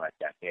ဝေးကြီးမှ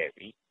ကြာခဲ့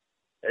ပြီ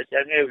ကြာ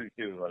ခဲ့ပြီ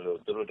ဖြစ်မလို့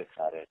သူတို့တ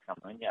ခါတည်းခံ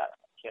မှန်းကြတာ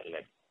ချက်လ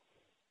က်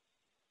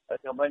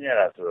ခံမှန်းကြ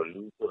တာဆိုတော့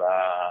လူဆိုတာ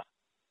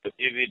တ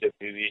ပြေးနဲ့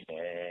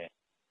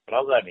ဘ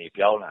လောက်ကနေ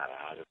ပြောင်းလာ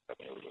တာလို့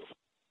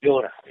ပြော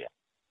တာဗျ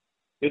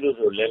ကျွတ်တို့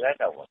ဆိုလက်လက်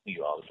တောင်မပြီး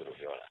ပါဘူးသူတို့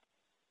ပြောတာ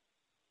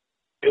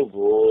ရုပ်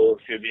ကို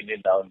ရွှေပြည်နေ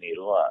တောင်နေ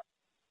တော့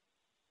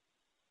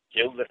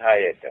ရုပ်ကထာ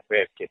ရဲ့တစ်ဖ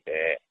က်ဖြစ်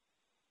တဲ့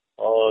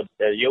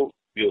တရုပ်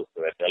ပြုတ်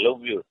ဆိုတဲ့တ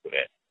လုံးပြုတ်ဆို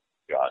တဲ့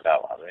ကြွားတာ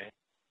ပါပဲ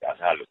ကြွား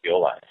တာလို့ပြော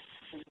ပါတယ်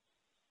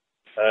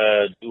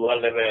သူက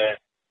လည်းပဲ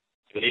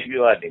ကလေး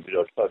ပြောကနေပြီး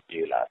တော့ထွက်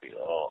ပြေးလာပြီး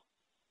တော့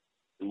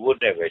သူဝတ်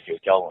တဲ့ပဲကျု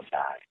ပ်เจ้าဝန်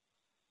တာ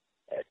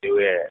သူ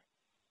ရဲ့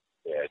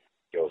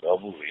ကျော်တော်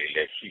မှုတွေလ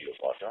ည်းရှိလို့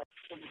ပေါ့နော်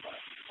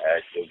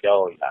ကျုပ်เจ้า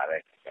လာ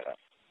တဲ့ကျတော့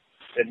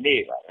ဒီ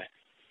နေ့ပါပဲ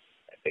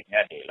တည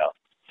နေလောက်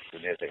သူ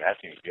နဲ့စကား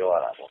ပြောရ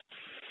တာပေါ့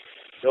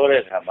ပြော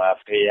တဲ့အခါမှာ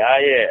ဖေရား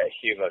ရဲ့အ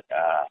ရှိဘက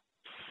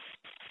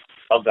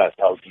အောက်က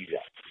ဆောက်ကြည့်ပြ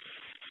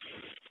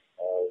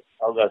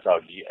အောက်ကဆော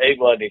က်ကြည့်အဲ့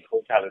ဘောဒီခု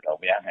တ်ချလို့တော့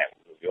မရနိုင်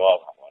ဘူးလို့ပြောရ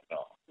မှာပေါ့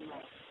နော်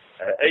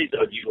အဲ့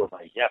တော့ကြီးပေါ်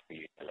မှာရပ်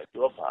ပြီးတယ်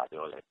ပြောပါ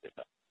ပြောလဲပြ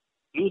တော့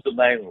လူသ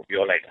မိုင်းကို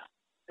ပြောလိုက်တာ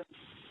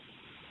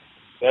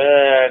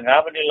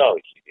9မိနစ်လောက်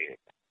ရှိသေးတယ်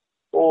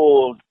ဟို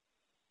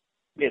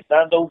ဒီတ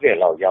န်း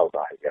30လောက်ရောက်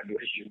သွားပြီလူ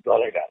ရှိသွား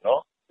လိုက်တာ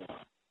နော်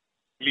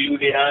လူ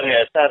တွေအားနဲ့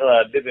အစ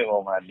တော့တစ်ပင်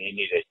ပေါ်မှာနေ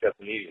နေတဲ့ကြွက်က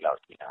လေးတွေလောက်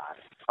ရှိတာ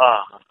ဟာ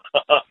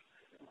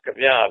ကြ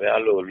ပြဗျာ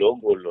လို့လုံး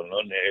ကိုလွန်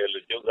နေ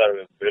လို့ကျုပ်ကတော့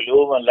ဘယ်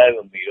လိုမှလိုက်မ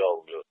မီတော့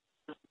ဘူးလို့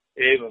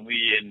မမီ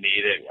ရင်နေ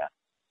တယ်ဗျာ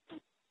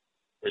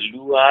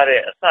လူအား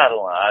တဲ့အစ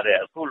တော့အားတဲ့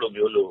အခုလို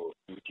မျိုးလို့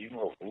လူကြီးမ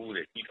ဟုတ်ဘူး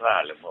တဲ့ကြီး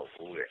ထွားလည်းမဟုတ်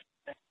ဘူးတဲ့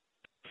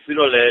ပြီး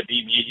တော့လည်းဒီ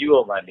မြေကြီး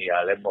ပေါ်မှာနေရ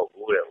လည်းမဟုတ်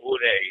ဘူးတဲ့ဟို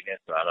တဲ့အိမ်နဲ့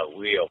ဆိုတော့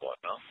ဝေးရောပေါ့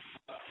နော်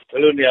ဘ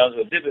ယ်လိုနေအောင်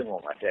ဆိုတစ်ပင်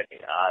ပေါ်မှာတက်နေ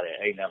တာတဲ့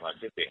အိမ်နာမှာ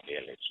တစ်ပင်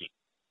လေးလည်းရှိ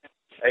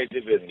အဲ့ဒီတ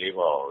စ်ပင်လေး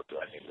ပေါ်သူ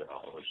ကနေပြီး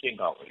တော့ရှင်း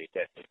ကောင်ကလေးတ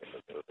က်နေတယ်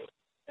လို့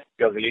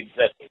ပြောကလေးတ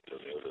က်နေတယ်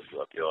လို့သူ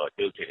ကပြော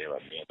တုတ်ချင်တယ်ပါ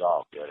မြင်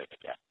တော့ပြောတယ်ခ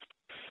င်ဗျာ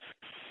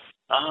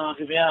ခ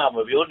င်ဗျာမ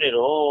ပြောနေ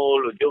တော့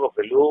လို့ကျုပ်ကဘ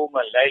ယ်လိုမှ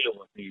လိုက်လို့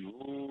မပြီး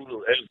ဘူး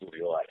လို့အဲ့လို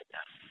ပြောရတယ်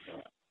ဗျာ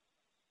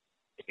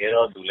တကယ်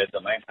တော့သူလည်းသ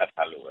မိုင်းဖတ်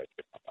ထားလို့ပဲဖြ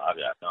စ်ပါ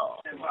ဗျာနော်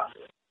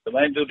သ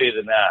မိုင်းသုတေသ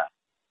န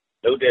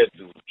လုပ်တဲ့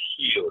သူ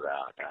ရှိလို့ဒါ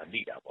သိ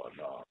တာပေါ့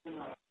နော်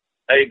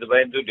အဲ့ဒီသမို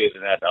င်းသုတေသ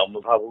နတောင်မ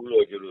ဖတ်ဘူး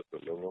လို့ကျလို့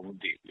ဆိုလုံးဝမ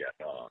သိဘူးဗျာ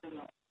နော်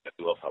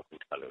သူကဖတ်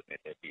ဘူးထားလို့နေ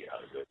တယ်ပြီးတာ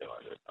လို့ပြော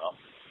တယ်နော်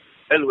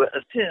အဲ့လို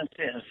အဆင့်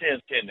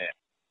နဲ့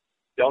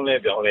ပြောင်းလဲ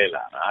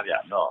လာတာဗျာ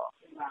နော်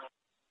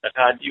တ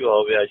ခါကြည့်ပါ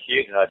ဗျာ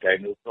ရှေးခါဒိုင်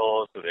နိုဆော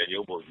ဆိုတဲ့ရု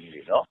ပ်ပုံကြီး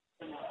တွေနော်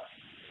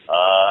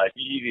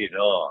ကြီးတွေ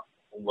နော်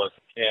ဟို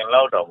ဆင်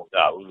လောက်တော့မက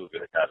ဘူးလို့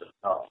ပြောတာ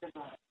နော်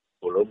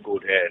ဘလုံးကို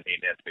တဲ့အနေ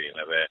နဲ့ဆိုရင်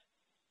လည်း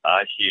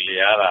ရှည်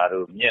လျားတာ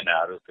တို့မြင့်တာ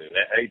တို့ဆိုရ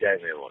င်အဲ့တို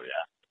င်းပဲပေါ့ဗျာ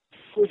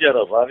ခုကျ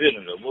တော့ဘာဖြစ်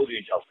လို့လဲပုတ်တိ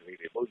6ကလေး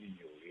တွေပုတ်တိ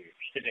ညိုလေး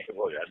ဖြစ်နေ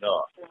ပေါ့ဗျာ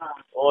နော်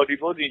ဒီ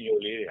ပုတ်တိညို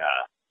လေးတွေဟာ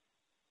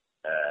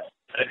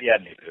အဲ့ဒီက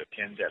နေပြီးဖြ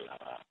င်းတက်လာ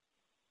တာ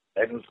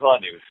ဒိုင်နိုဆောက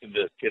နေဆင်း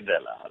တ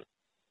က်လာ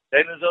ဒို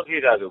င်နိုဆောခေ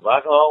တ်ကဆိုဘာ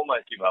ကောင်းမှ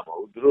ရှိမှာမဟုတ်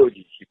ဘူးသူတို့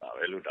ကြီးရှိမှာ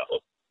ပဲလို့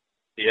တော့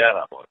တရား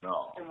တာပေါ့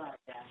နော်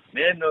မ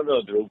င်းတို့သူ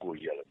တို့ကို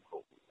ကြီးရတယ်မဟု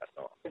တ်ဘူး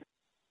နော်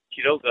ခြေ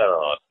တော့က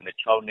တော့နှစ်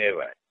ချောင်းနဲ့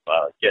ပဲ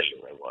ကြက်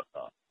လို့ပဲပေါ့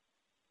နော်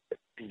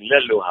ဒီလ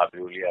က်လိုဟာ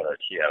မျိုးလေးကတော့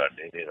ခြေရတော့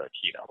နေနေတော့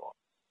ခြေတာပေါ့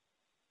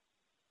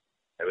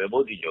ဒါပေမဲ့ဘု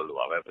ဒ္ဓကျော်လို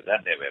ပါပဲဗဇ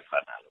တ်နဲ့ပဲဖ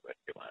တ်တာလို့ပဲ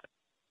ပြောပါတယ်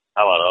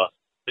ဟာပါတော့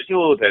တ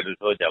ချို့တယ်သူ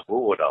ဆိုကြ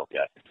ဘိုးဘတော်ပြတ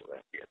ယ်ဆိုပဲ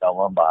ဒီအတောင်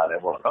မှပါတ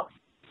ယ်ပေါ့နော်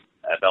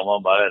တောင်မှ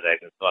ပါတဲ့တိုင်း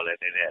ဆိုလည်း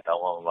နေနေတော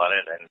င်မှပါ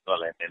တဲ့တိုင်းဆို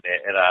လည်းနေနေ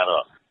အဲ့ဒါ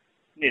တော့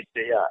နှစ်တ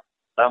ရ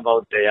တန်ပေါ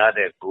င်း190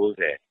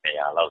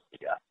 200လောက်ရှိ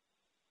တာ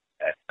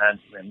နှစ်တန်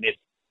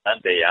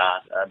190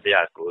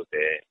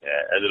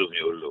အဲ့လို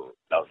မျိုးလို့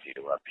လောက်ရှိ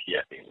တော့ဖြစ်ရ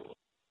တယ်လို့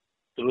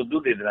သူတို့သူ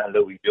တေသနာ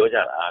လုပ်ပြီးပြောကြ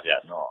တာဗျာ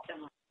နော်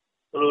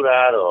သူတို့က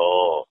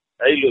တော့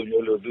အဲ့လို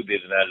မျိုးလို့သူတေ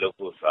သနာလုပ်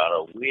ဖို့ဆို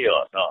တော့ဝေး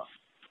ရောနော်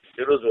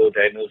သူတို့ဆို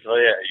ဒိုင်နိုဆော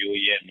ရဲ့အယူ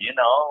ရင်းမြင်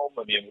တော့မ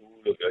မြင်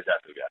ဘူးလို့ပြောကြ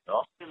သူဗျာ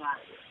နော်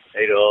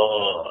အဲ့တော့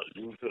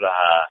လူဆိုတာ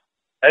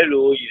အဲ့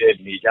လိုကြီးတဲ့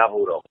နေကြ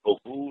ဖို့တော့မဟုတ်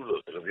ဘူး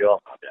လို့သူတို့ပြော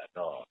မှာဗျာ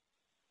နော်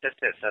ဆက်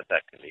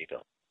ကလေး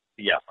တော့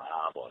သိရမှာ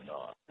ပေါ့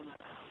နော်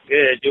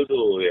ကဲကျုပ်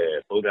တို့ရဲ့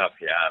ဗုဒ္ဓဖ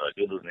ရာတော့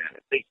ကျုပ်တို့နဲ့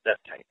သိသက်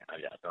ထိုင်တာ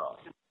ဗျာနော်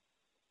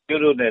ကျု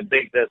ပ်တို့နဲ့သိ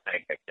သက်ဆို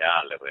င်ကြ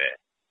လည်းပဲ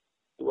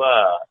သူက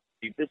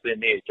ဒီသစ်ပင်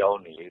နဲ့အကြော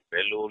င်းနေဘ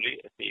ယ်လိုလေး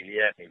အစီလေး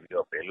ရနေပြီး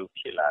တော့ဘယ်လို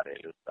ဖြစ်လာတယ်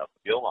လို့သူ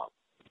ပြောပါ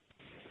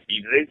ဒီ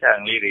ဒိဋ္ဌံ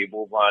လေးတွေ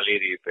ပိုးပွား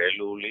လေးတွေဘယ်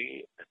လိုလေး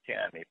အထင်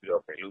အနေပြီး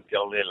တော့ဘယ်လို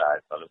ပြောင်းလဲလာတ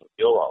ယ်ဆိုလို့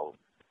ပြောပါဦး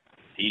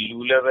ဒီလူ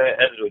လည်းပဲ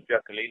အဲ့လိုကြွ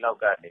က်ကလေးလောက်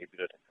ကနေပြီး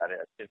တော့တခါတ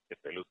ည်းအဖြစ်ဖြစ်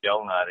ပဲလို့ပြော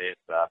င်းလာတဲ့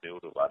စာ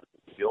မျိုးတို့ပါ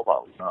ပြောပါ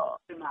ဘူးနော်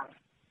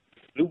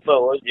လူပ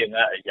တ်ဝန်းကျင်က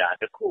အရာ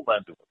တစ်ခုမှ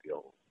သူမပြော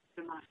ဘူး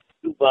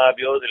လူပါ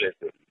ပြောတယ်လေ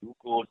ဆိုလူ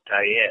ကိုယ်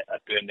တိုင်ရဲ့အ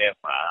တွင်းထဲ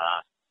မှာ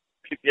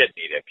ဖြစ်ပျက်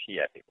နေတဲ့ဖြစ်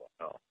ရတယ်ပေါ့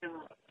နော်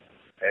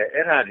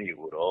အဲ့ဒါတွေ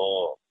ကို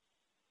တော့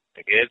တ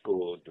ကယ်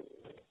ကို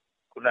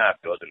ခုန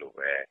ပြောသလို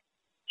ပဲ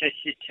ချက်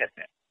ရှိချက်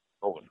နဲ့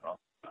ဟုတ်နော်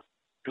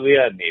တွေးရ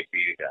နေ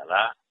ပြီးကြ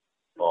လား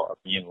ဟောအ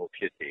မြင်ကို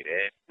ဖြစ်စေတ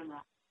ယ်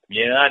အမြ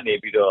င်ကနေ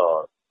ပြီးတော့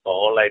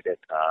ပေါ်လိုက်တဲ့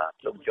အခါ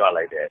လုံကြွ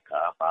လိုက်တဲ့အ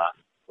ခါမှာ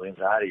ဝင်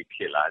စားတွေဖြ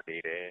စ်လာ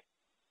သေးတယ်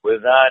ဝင်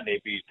စားနေ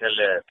ပြီးဆက်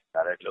လက်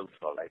ဒါလည်းလှုပ်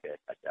ဆော်လိုက်တဲ့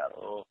အခါကျ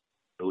တော့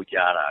လိုကြ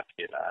တာဖြ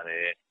စ်လာတ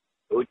ယ်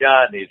လိုကြ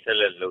နေဆက်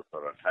လက်လှုပ်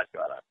ဆော်တော့ထ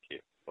ကြွတာဖြ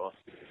စ်တော့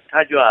ထ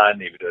ကြွ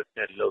နေပြီးတော့ဆ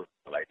က်လှုပ်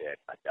ဆော်လိုက်တဲ့အ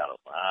ခါကျ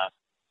တော့မှ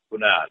ခု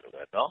နကလို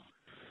ပဲနော်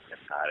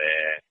ဒါလ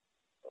ည်း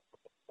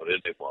ဟို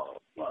တဲ့ပေါ်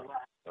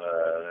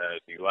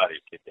ဒီဝါရီ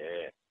ဖြစ်တယ်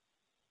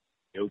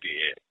ရုပ်တည်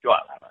ရဲ့ကြွ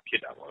လာတာဖြ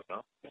စ်တာပေါ့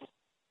နော်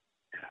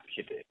ဖြ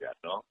စ်တယ်ဗျာ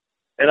နော်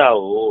အဲ့ဒါ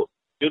ကို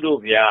ကျွတ်တို့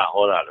ဗျာ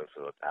ဟောတာလို့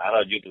ဆိုတော့ဒါက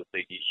တော့ကျွတ်တို့သိ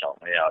ကြီးရှောင်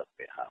မရ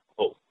တဲ့ဟာ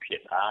ဟုတ်ဖြ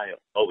စ်လားရော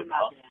ဟုတ်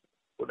နော်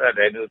ဘုရား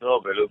ဒိုင်နိုဆော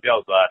ဘယ်လိုပျော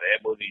က်သွားတယ်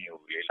မုတ်တိညူ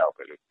လေးလောက်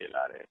ပဲလို့ဖြစ်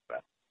လာတယ်ဗျာ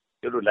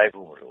ကျွတ်တို့လိုက်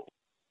ဖို့မလို့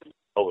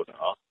ဟုတ်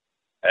နော်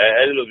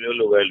အဲ့လိုမျိုး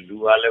လိုပဲလူ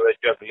ဟာလည်းပဲ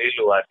ကြွက်ကလေး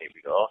လိုကနေ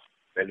ပြီးတော့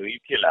ဘယ်လို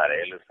ကြီးဖြစ်လာတ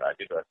ယ်လို့ဆိုတာ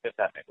ကျွတ်တို့ဆက်ဆ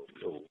က်နေလို့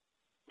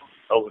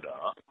ဟုတ်နော်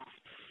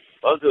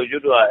ဘာလို့ကျွ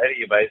တ်တို့ကအဲ့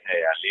ဒီဘိုင်းဆို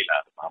င်ရာလေးလာ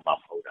မှမ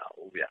ဟုတ်တာ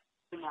ဟုတ်ဗျာ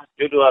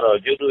ကျွတ်တို့ကတော့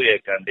ကျွတ်တို့ရဲ့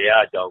ကံတ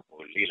ရားအကြောင်း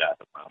ကိုလေးလာ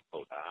မှမဟု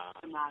တ်တာ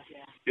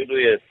ကျွတ်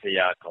တို့ရဲ့ဆ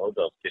ရာခေါင်း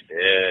တော်ဖြစ်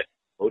တဲ့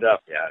ဘုရား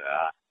ဘုရားက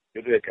ကျွ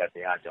တ်တို့ရဲ့ကံတ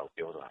ရားအကြောင်း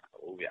ပြောတာ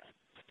ဟုတ်ဗျာ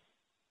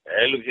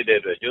အဲ့လိုဖြစ်တဲ့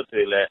အတွက်ကျွတ်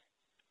တွေလည်း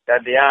ကံ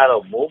တရားက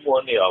တော့မိုးမွ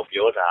န်းနေအောင်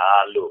ပြောတာ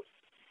လို့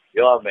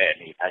ပြောရမယ်အ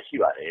နေအရှိ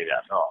ပါတယ်ဗျာ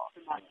နော်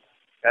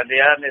ကံတ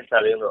ရားနဲ့ဆ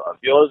က်လေးလို့အ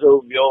ပြော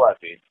ဆုံးပြောပါ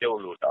စေကျုပ်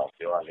လို့တောင်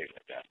ပြောရလိမ့်မ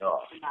ယ်ဗျာ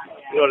နော်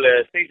ပြီးတော့လ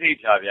ည်းစိတ်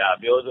ဖြာဖြာအ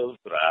ပြောဆုံး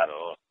ဆိုတာ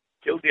တော့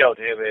ကျုပ်တယောက်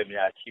တည်းပဲ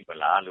များရှိပ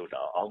လားလို့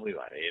တောင်အောင်းမိ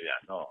ပါတယ်ဗျာ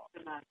နော်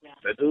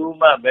ဘယ်သူ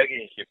မှမဂ္ဂ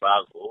င်၈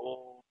ပါးကို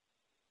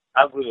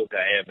အကုသိုလ်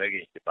ကံရဲ့မဂ္ဂ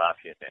င်၈ပါး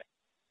ဖြစ်တဲ့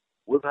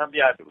ဝိပန်း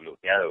ပြတူလို့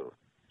များတော့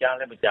ကြား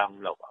လည်းမကြား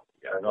ဘူးတော့ပါဘူး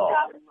ဗျာနော်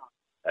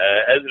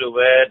အဲ့လို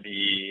ပဲဒီ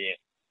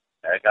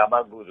ကာမ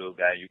ကုသိုလ်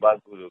ကံယူပ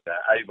ကုသိုလ်ကံ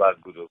အယူပ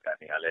ကုသိုလ်ကံ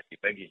တွေကလည်းဒီ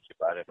မဂ္ဂင်၈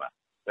ပါးထဲမှာ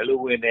ဘယ်လို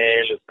ဝင်တယ်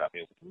လို့ဆိုတာ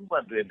မျိုးဘူးမှ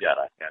တွင်ပြ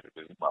တာညာတူ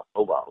မှမ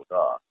ဟုတ်ပါဘူး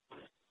တော့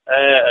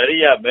အရိ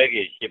ယမဂ္ဂ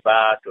င်၈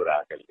ပါးဆိုတာ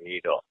က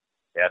လေးတော့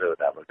ဆရာတို့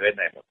ဒါမတွဲ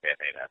နိုင်မဖယ်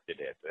နိုင်တာဖြစ်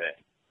တဲ့အတွက်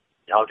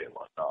ရောက်တယ်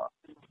ပေါ့နော်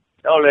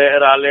တော့လေ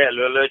အဲ့ဒါလည်းအ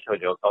လွယ်လွယ်ချော်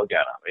ချော်ကောက်ကြ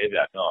တာပဲ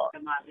ဗျာနော်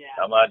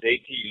ဓမ္မဒိ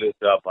ဋ္ဌိလို့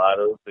ဆိုတာဘာ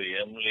လို့ဆိုရ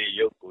င်မလေး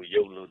ရုပ်ကို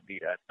ရုပ်လို့သိ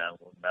တာနာမ်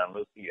ကိုနာမ်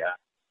လို့သိတာ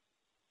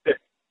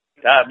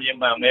ဒါအမြင်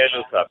မှန်ပဲ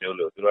လို့ဆိုတာမျိုး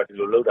လို့သူတို့ဒီ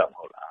လိုလုပ်တာမ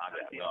ဟုတ်လား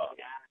ဗျာနော်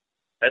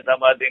အဲ့သ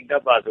မသင်္က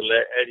ပ္ပဆိုလဲ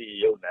အဲ့ဒီ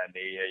ယုံနာ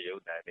နေရဲ့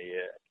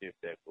အဖြစ်အ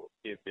ပျက်ကိုအ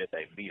ဖြစ်အပျက်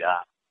တိုင်းသိတာ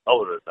ဟု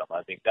တ်လို့သမ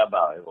သင်္ကပ္ပ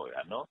ပဲပေါ့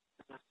ဗျာနော်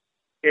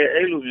ကဲ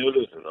အဲ့လိုမျိုး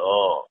လို့ဆို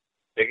တော့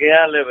တက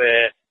ယ်လည်းပဲ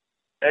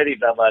အဲ့ဒီ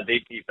သမ္မာဒိ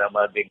ဋ္ဌိသမ္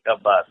မာသင်္က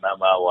ပ္ပသမ္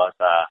မာဝါ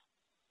စာ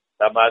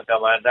သမ္မာက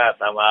မ္မန္တ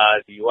သမ္မာ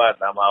ဒီဝ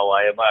သမ္မာဝါ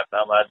ယမသ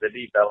မ္မာသ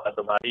တိသမ္မာသ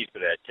မာဓိဆို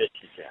တဲ့အချက်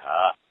ရှိချက်ဟာ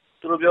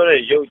သူတို့ပြောတဲ့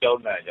ရုပ်ကြော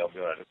င့်နာကြောင့်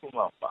ပြောတာတခု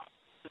မှမပါ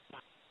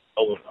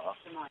ဟုတ်နော်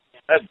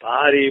အဲ့ဘာ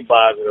တွေ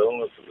ပါကြုံ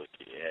လို့ဆိုလို့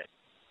ရှိရင်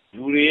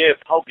လူတွေရဲ့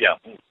ဖောက်ပြန်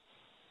မှု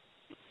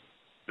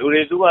လူ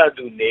တွေသူ့ဘာ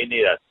သူနေနေ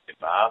တာ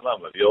ဘာမှ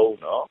မပြောဘူး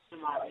နော်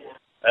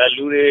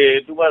လူတွေ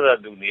သူ့ဘာသာ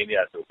သူနေနေ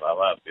တာဆိုဘာ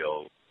မှမပြော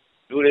ဘူး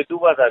လူတွေ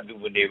သူ့ဘာသာသူ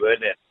မနေဘဲ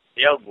နဲ့တ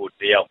ယောက်ကို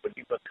တယောက်ပ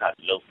ဋိပက္ခ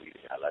လုပ်ပြီး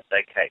ဟာလား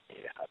တိုက်ခိုက်နေ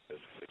တာဆို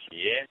လို့ရှိ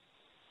ရင်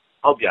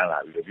ဖောက်ပြန်လာ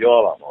ပြီလို့ပြော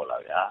ပါမဟုတ်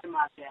လားဗျာ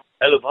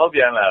အဲ့လိုဖောက်ပြ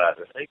န်လာတာ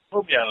ဆိုအဲ့ဖော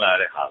က်ပြန်လာ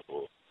တဲ့ဟာ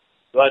ကို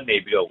သူကနေ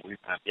ပြီးတော့ဝေ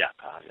ဖန်ပြ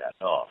တာဗျာ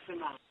နော်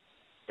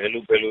ဘယ်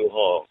လို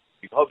ဟော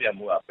ဒီဖောက်ပြန်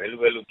မှုကဘယ်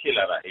လိုဖြစ်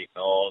လာတာအိ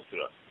နော်ဆို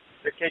တော့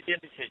တစ်ချက်ချင်း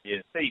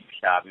စိတ်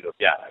ဖြာပြီးတော့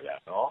ပြတာဗျာ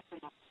နော်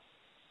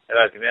အဲ့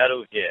ဒါခင်ဗျား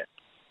တို့ဖြင့်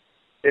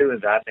စိတ်ဝင်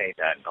စားနေ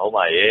တာကောင်း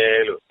ပါ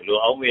ရဲ့လို့ဒီလို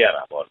အောက်မရ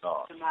တာပေါ့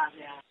နော်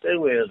စိတ်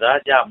ဝင်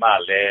စားကြမှ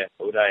လည်း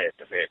ဘုရားရဲ့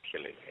တပည့်ဖြ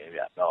စ်လိမ့်မယ်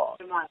ဗျာနော်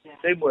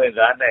စိတ်ဝင်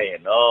စားနိုင်ရ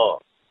င်တော့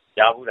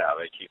ကြားဘူးတာ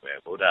ပဲရှိမယ်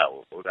ဘုရား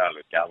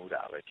လို့ကြားဘူး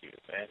တာပဲရှိ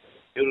မယ်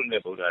ပြုလို့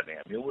နဲ့ဘုရားနဲ့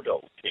အမျိုးမ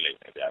တော်ဘူးဖြစ်လိမ့်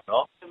မယ်ဗျာ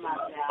နော်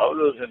ဟုတ်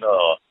လို့ဆို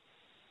တော့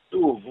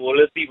သူ့ကိုလ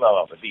ည်းသိမှမ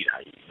သိတာ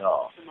ကြီး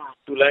နော်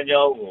သူလမ်း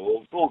ကြောင်းကို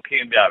ကိုခ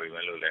င်းပြပြီမ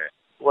လို့လဲ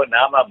ကိုက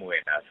နားမမဝ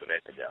င်တာဆို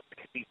တဲ့တရား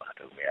သိပါ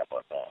တော့မယ်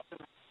ပေါ့နော်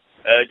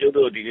ကျုပ်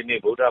တို့ဒီကနေ့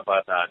ဗုဒ္ဓဘာ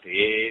သာ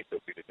တွေဆို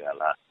ပြီးကြ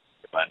လား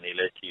ဂျပန်နေ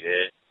လည်းရှိတ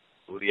ယ်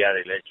ကိုရီးယား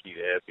တွေလည်းရှိ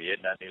တယ်ဗီယက်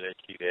နမ်တွေလည်း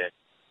ရှိတယ်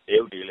တ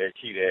ရုတ်တွေလည်း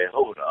ရှိတယ်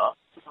ဟုတ်နော်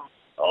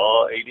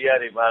အိန္ဒိယ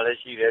တွေမှာလည်း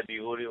ရှိတယ်ဒီ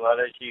ဟိုတွေမှာ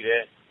လည်းရှိတ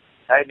ယ်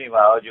ထိုင်းတွေ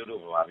မှာကျုပ်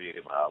တို့ဗမာပြည်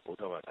တွေမှာဗုဒ္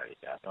ဓဘာသာတွေ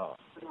ကြာတော့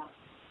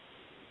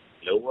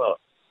လုံးဝ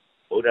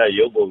ဗုဒ္ဓ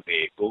ရုပ်ပုံတွေ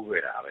ကိုးကွ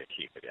ယ်တာပဲ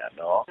ရှိကြဗျာ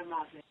နော်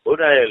ဗုဒ္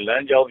ဓရဲ့လ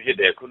မ်းကြောင်းဖြစ်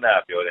တဲ့ခုနက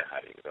ပြောတဲ့ဟာ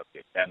တွေတော့ပြ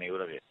န်နေ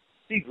လို့တော့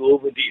သိကို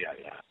မသိတာ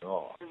ဗျာ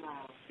နော်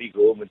သိ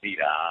ကိုမသိ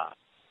တာ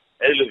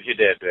အဲ့လိုဖြစ်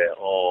တဲ့အတွက်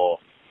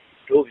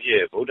တို့ဖြ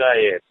စ်ဗုဒ္ဓ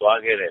ရဲ့သွား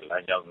ခဲ့တဲ့လ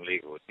မ်းကြောင်းက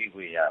လေးကိုသိခွ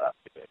င့်ရတာ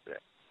ဖြစ်တဲ့အတွ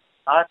က်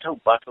အားထု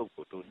တ်ပါထုတ်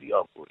ကိုတို့သိ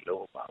အောင်ကို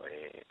လုံးပါပဲ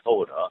ဟု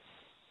တ်တော့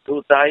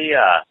တို့သားကြီးက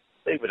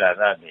သိပ္ပံ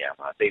နာနေရာ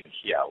မှာသိမ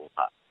ရှိရဘူး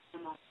ဟာ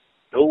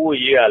တို့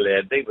ရေးရလဲ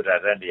သိပ္ပံ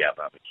တန်တရား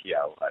မှာမရှိရ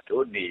ဘူးဟာ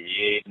တို့နေ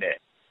ရေးနဲ့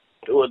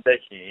တို့အသက်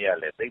ရှင်ရ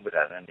လဲသိပ္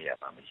ပံတန်တရား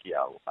မှာမရှိရ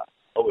ဘူးဟာ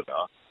ဟုတ်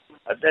နော်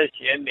အသက်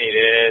ရှင်နေ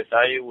တဲ့စာ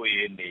ရေး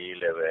ဝေးနေ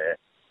လည်းပဲ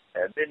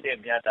တ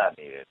င်းမြတ်တာ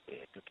နေတယ်ဆို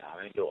ရင်ဒါ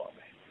ပဲလုပ်အောင်မ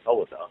ယ်ဟု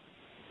တ်တော့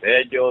ဘ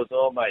ယ်ကြော်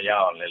သောမှရ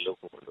အောင်လဲလုပ်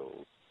ဖို့မလို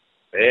ဘူး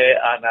ဘယ်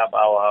အာနာ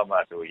ပါဝါမှ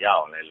တို့ရအော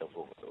င်လဲလုပ်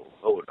ဖို့မလိုဘူး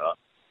ဟုတ်နော်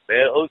ဘ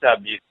ယ်ဥစ္စာ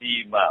ပစ္စ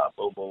ည်းမှ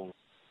ပုံ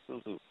စု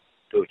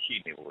တို့ရှိ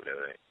နေဖို့လည်း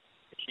ပဲ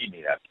ရှိနေ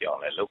တာပြော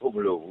င်းလဲလုပ်ဖို့မ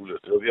လိုဘူး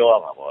လို့တို့ပြောရ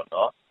မှာပေါ့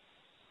နော်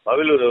ဘာ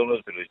ဖြစ်လို့လဲ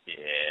လို့ဆိုလို့ရှိ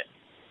ရင်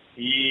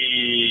ဒီ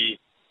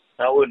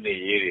သာဝနေ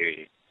ရေးတွေ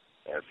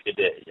ဖြစ်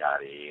တဲ့အရာ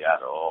တွေက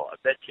တော့အ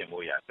သက်ရှင်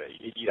ဖို့ရအတွက်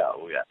ရေးကြည့်တာ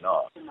ဟုတ်ရ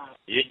နော်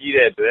ရေးကြည့်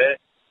တဲ့အတွက်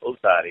ဥစ္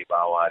စာတွေ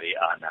ပါဝါတွေ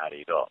အာဏာ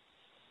တွေတော့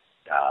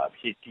ဒါ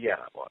ဖြစ်ကြည့်ရ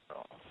တာပေါ့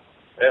နော်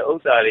ဥ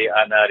စ္စာတွေ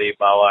အာဏာတွေ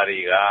ပါဝါတွေ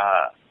က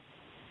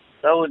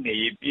သာဝနေ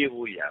ရေးပြည့်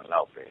ဖို့ရန်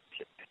လောက်ပဲဖြ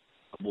စ်တယ်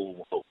အမှုမ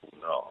ဟုတ်ဘူး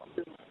နော်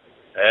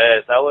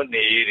သာဝ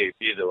နေရေးတွေ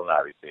ပြည့်စုံလာ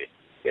ပြီဆို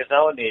ရင်သာ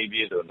ဝနေရေးပြ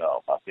ည့်စုံတော့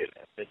ဘာဖြစ်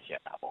လဲသက်ရှ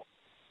င်တာပေါ့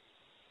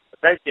အ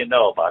သက်ရှင်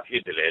တော့ဘာဖြ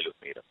စ်တယ်လဲလို့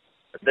ပြောတော့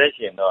အသက်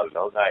ရှင်တော့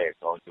လောကရဲ့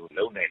ကောင်းကျိုး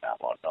လုံးနေတာ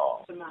ပေါ့နော်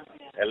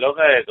လောက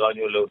ရဲ့ကောင်း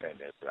ကျိုးလုံးနိုင်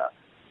တယ်ဆိုတာ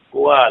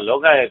ကိုကလော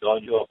ကရဲ့ကော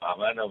င်းကျိုးဘာ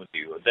မှတော့မသိ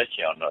ဘူးအသက်ရှ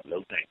င်အောင်တော့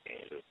လုံးနိုင်တ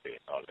ယ်လို့ပြော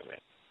တော့လည်းပဲ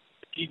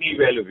ကြီးကြီး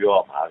ပဲလို့ပြောရ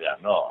မှာဗျာ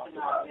နော်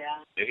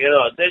တကယ်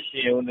တော့အသက်ရှ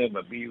င်ုံနဲ့မ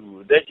ပြီးဘူး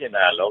အသက်ရှင်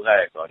တာလောက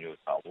ရဲ့ကောင်းကျိုး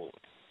ဆောင်ဖို့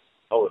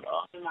ဟုတ်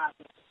နော်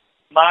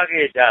မှား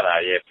ခဲ့ကြတာ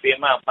ရဲ့ပင်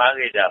မမှား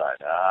ခဲ့ကြတာ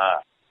က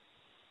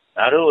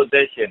ငါတို့အသ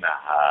က်ရှင်တာ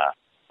ဟာ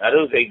ငါ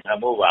တို့စိတ်ခံ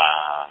ဖို့ပါ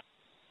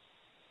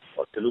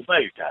ဒီလိုမှ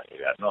ယူထားတယ်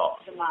ဗျာနော်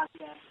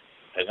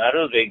ငါ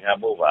တို့စိတ်ခံ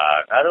ဖို့ပါ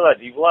ငါတို့က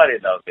ဒီဘဝတွေ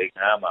တော့စိတ်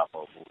ခံရမှာမ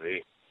ဟုတ်ဘူးလေ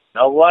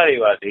နောက်ဘဝတွေ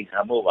ပါစိတ်ခံ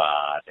ဖို့ပါ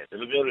တဲ့ဒီ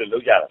လိုမျိုးတွေလု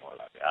ပ်ကြတာမဟုတ်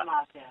လားဗျာ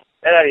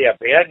အဲ့ဒါတွေက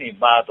ဘယ်ကနေ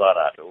မှားသွား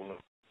တာတုံး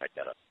လို့ခါကြ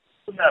တော့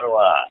ခုနတော့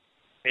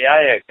ဘု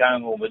ရားရဲ့ကံ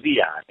ကိုမသိ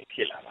ရတာဖြ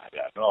စ်လာပါ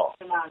ဗျာနော်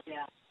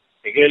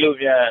တကယ်လို့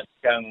ပြန်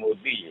ကံကို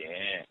သိရ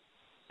င်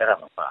အဲ့ဒါ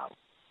မမှားဘူး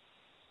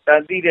ကံ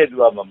သိတဲ့သူ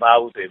ကမမှား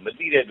ဘူးဆိုရင်မ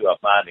သိတဲ့သူက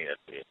မှားနေတယ်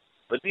ဆိုရင်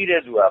မသိ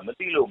တဲ့သူကမ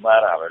သိလို့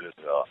မှားတာပဲလို့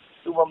ဆိုတော့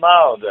သူမမ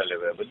အောင်ဆိုလ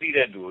ည်းပဲမသိ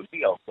တဲ့သူကိုသိ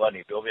အောင်သွား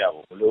နေပြောပြ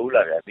ဖို့မလိုဘူး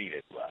လားဗျာသိတ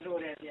ယ်သူကလို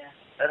တယ်ဗျာ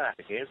အဲ့ဒါ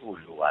တကယ်ကို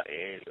လိုပါတ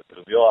ယ်လို့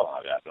သူပြောရမှာ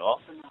ဗျာနော်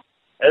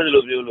အဲ့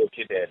လိုပြောလို့ဖြ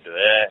စ်တဲ့အတွ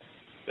က်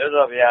မြတ်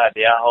စွာဘုရားတ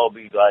ရားဟော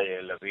ပြီးသွားရ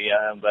င်လဘေယံ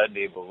ဗန္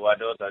တိဘဂဝါ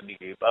တော်သတိ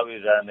ကေပပိ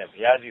ဇာနဲ့ဘု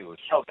ရားကြီးကို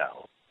လျှောက်တာ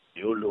ကို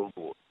ရိုးလို့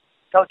ကို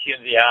လျှောက်ခြ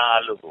င်းစရာ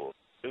လို့ကို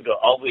သူတော့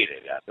အောက်ပြေးတ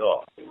ယ်ဗျာတော့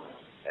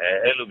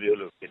အဲ့လိုပြော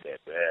လို့ဖြစ်တဲ့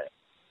အတွက်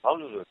ဟော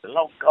လို့ဒီ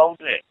လောက်ကောင်း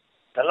တဲ့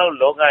ဒီလောက်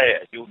လောကရဲ့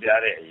အကျိုးပြ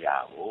တဲ့အရာ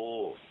ကို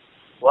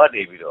ဟောတ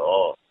ည်ပြီး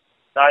တော့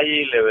စာ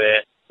ရေးလည်းပဲ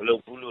မလု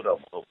ပ်ဘူးလို့တော့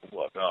မဟုတ်ဘူး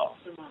ပေါ့နော်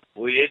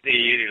ဝေရေးတည်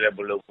ရေးတွေလည်းမ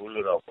လုပ်ဘူး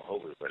လို့တော့မဟု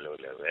တ်ဘူးပဲလို့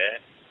လည်းပဲ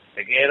တ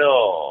ကယ်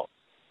တော့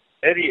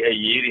အဲ့ဒီအ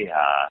ရေးတွေ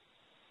ဟာ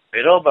ဘ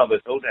ယ်တော့မှမ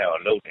သုံးနိုင်အော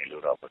င်လုပ်နေ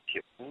လို့တော့မဖြ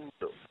စ်ဘူး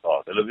လို့ဟော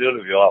ဒီလိုပြော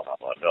လို့ပြောရမှာ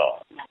ပေါ့နော်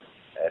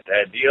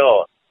ဒီတော့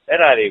အဲ့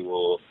ဒါတွေ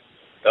ကို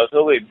တော့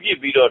ဆိုပြစ်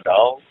ပြီးတော့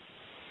တောင်း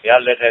ဘု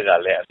ရားလက်ထက်က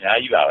လည်းအများ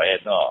ကြီးပါပဲ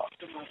နော်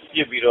ပြ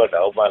စ်ပြီးတော့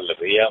တောင်းမှလ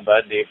ဘေယံဗ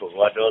န္တိဘဂ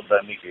ဝါတော်သ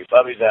မိကေပ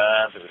ပိသံ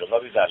ဆိုပြီးတော့ပ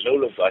ပိသံလှုပ်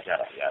သွားကြ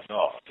တာဗျာ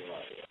နော်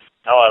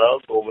တော့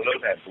ကိုမလု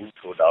ပ်နိုင်ဘူး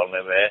ထိုတောင်းလ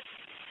ည်းပဲ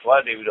ဟော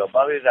တည်ပြီးတော့ပ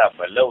ပိသ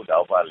မလုပ်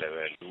တော့မှလည်း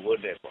ပဲလူဝတ်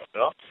တယ်ပေါ့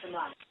နော်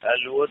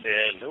လူဝတ်တ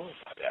ယ်လုံး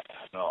ပါဗျာ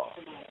နော်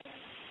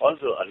ဟော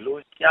ဆိုအလွ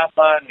န်ရှား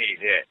ပါနေ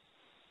တဲ့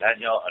လမ်း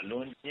ကြောင်းအလွ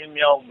န်ကျင်း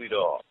မြောင်းပြီး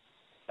တော့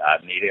ဒါ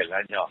နေတဲ့လ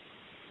မ်းကြောင်း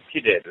ဖြ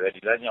စ်တဲ့အတွက်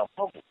ဒီလမ်းကြောင်း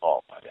ဖောက်ဖို့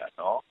ပါဗျာ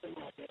နော်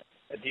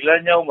ဒီလ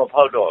မ်းကြောင်းမ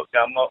ဖောက်တော့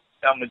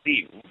ကံမသိ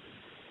ဘူး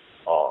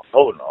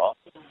ဟုတ်နော်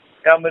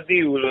ကံမသိ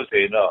ဘူးလို့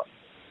ဆိုရင်တော့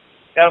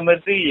ကံမ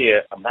သိ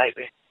ရဲ့အမိုက်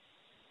ပဲ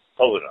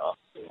ဟုတ်နော်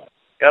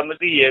ကံမ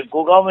သိရဲ့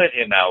ကိုကောင်းမဲ့ထ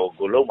င်တာ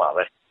ကိုလုံးပါ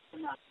ပဲ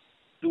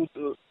သူ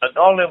အ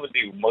ကောင်းလည်းမ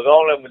သိဘူးမကော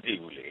င်းလည်းမသိ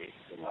ဘူးလေ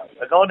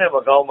အကောင်းနဲ့မ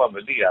ကောင်းမှမ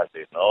သိတာ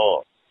ဆိုတော့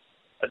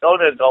အကောင်း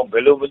နဲ့ကောင်းဘ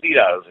ယ်လိုမသိ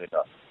တာလို့ဆို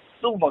တော့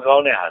သူ့မကော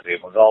င်းတဲ့ဟာဆို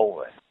မကောင်းဘူး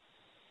ပဲ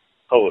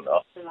ဟုတ်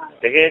နော်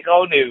တကယ်ကော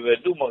င်းနေပြီ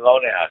သူ့မကော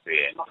င်းတဲ့ဟာဆို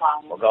ရင်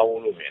မကောင်း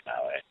ဘူးလို့မြင်တာ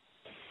ပဲ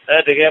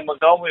တကယ်မ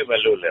ကောင်းမိမ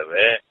လို့လည်း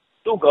ပဲ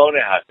သူ့ကောင်း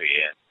တဲ့ဟာဆိုရ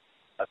င်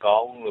အကော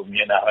င်းလို့မြ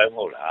င်တာပဲမ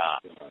ဟုတ်လား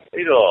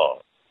အဲ့တော့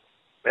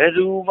ဘယ်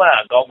သူမှ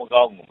အကောင်းမ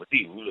ကောင်းကိုမသိ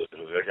ဘူးလို့သူ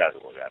တို့ပြောကြတ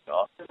ယ်ပေါ့ဗျာ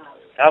နော်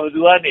ဒါဘယ်သူ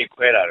ကနေ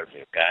ခွဲတာလို့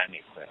ဆိုကံကနေ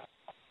ခွဲတာ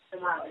မှ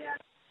န်ပါဗျာ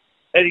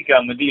အဲ့ဒီကံ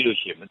မသိလို့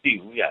ရှိရင်မသိ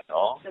ဘူးရ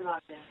နော်မှန်ပါ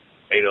ဗျာ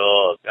အဲ့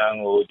တော့ကံ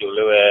ကိုကျိုးလ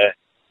ည်းပဲ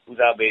ဥ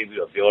စားပေးပြီး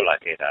တော့ပြောလာ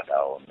ခဲ့တာ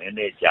တော့နည်းန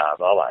ည်းကြာ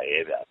သွားပါ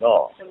ရဲ့ဗျာ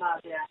နော်မှန်ပါ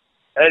ဗျာ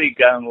အဲ့ဒီ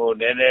ကံကို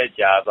နည်းနည်း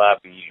ကြာသွား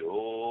ပြီ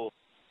လို့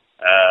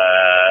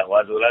ဝါ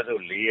ဆိုလားဆို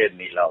4ရက်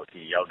နေလောက်အ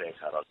ထိရောက်တဲ့အ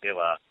ခါတော့ကဲ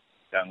ပါ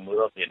ကံကို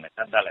တော့ပြင်ခ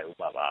တ်တက်လိုက်ဥ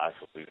ပပါ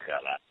ဆိုပြီးခါ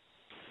လာ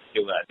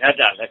ကျုပ်ကဓာ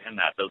တ်လက္ခ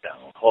ဏာသုတ်တံ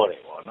ကိုဟောတ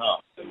ယ်ပေါ့နော်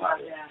မှန်ပါ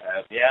ဗျာ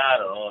ဘုရား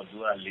တော့သူ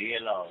က4ရ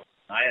က်လောက်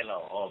5ရက်လော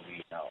က်ဟော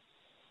ပြီးတော့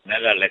န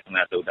ဂလက္ခ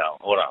ဏာသုတ်တံ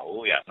ဟောတာဟု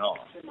တ်ရနော်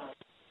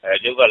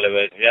ကျုပ်ကလည်း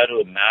ပဲဘုရား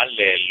တို့နားလ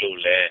ည်လို့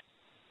လဲ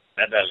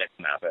ဓာတ်လက္ခ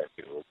ဏာပဲ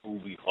ဒီကိုပူ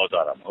ပြီးဟော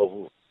သွားတာမဟုတ်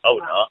ဘူးဟု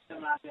တ်နော်မှ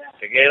န်ပါဗျာ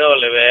တကယ်တော့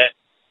လည်းပဲ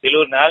ဒီ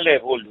လိုနားလည်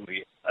ဖို့လူတွေ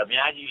အ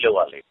များကြီးလော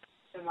က်ရလိမ့်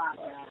မှန်ပါ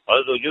ဗျာဟော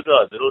ဆိုကျွတ်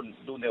တော့သူတို့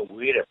လူနဲ့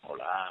ဝေးတယ်မဟုတ်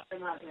လားမှ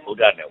န်ပါဗျာဘု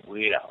ရားနဲ့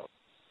ဝေးတာ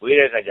ဝေး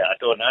တဲ့အခါကျအ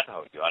တော်နားထော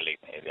င်ကြွားလိ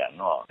မ့်မယ်ဗျာ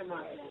နော်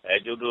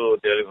ကျွတ်တို့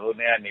တယ်လီဖုန်း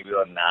နဲ့ကနေပြီး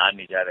တော့နား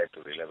နေကြတဲ့သူ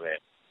တွေလည်းပဲ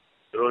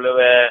သူတို့လည်း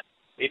ပဲ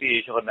ဒီ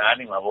ချောနာ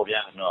နေမှာပေါ့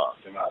ဗျာနော်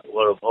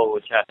ဘောဘော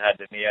ကိုချထား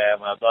တဲ့နေရာ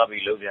မှာသွား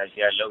ပြီးလုပ်ပြချ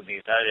င်လုပ်နေ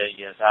သားရ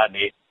ရစား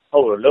နေဟု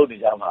တ်လို့လုပ်နေ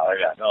ကြမှာပဲ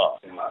ဗျာနော်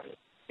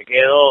တက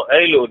ယ်တော့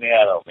အဲ့လိုနေရ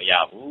တော့မရ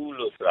ဘူး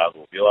လို့ဆိုတာ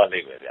ကိုပြောရလိ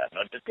မ့်မယ်ဗျာ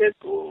နော်တကယ်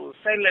ကို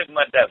စိုက်လက်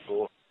မှတ်တက်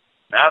ကို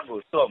နားကို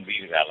စွန့်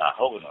ပြီးကြလား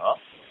ဟုတ်နော်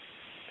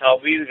ထောင်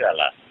ပြီးကြ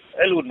လား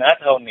အဲ့လိုနား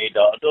ထောင်နေ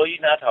တော့အတော်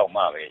ကြီးနားထောင်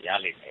မှပဲရ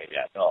လိမ့်မယ်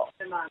ဗျာနော်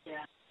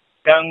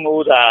ကံငို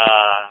တာ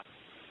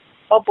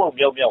ပုတ်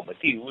မြောက်မ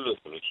သိဘူးလို့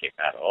ဆိုလို့ရှိ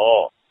က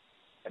တော့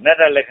အနတ္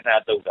တလက္ခဏာ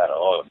တုတ်က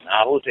တော့နာ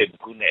ဖို့စိတ်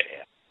ကူးနေတ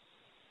ယ်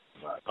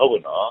ဟုတ်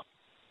ဘူးနော်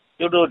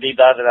ကျတို့ဒီ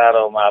သာသနာ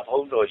တော်မှာဘု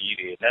န်းတော်ကြီး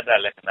တွေအနတ္တ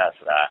လက္ခဏာ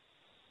ဆိုတာ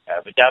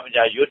ပ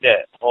ကြာရွတ်တဲ့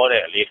ဟော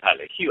တဲ့အလေးထား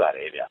လည်းရှိပါတ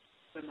ယ်ဗျ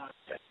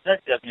သက်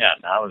ကြမြ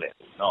နားမလဲ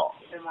ဘူးနော်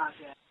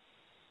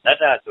နတ္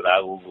တဆိုတာ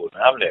ကို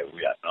နားမလဲ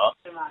ဘူးရနော်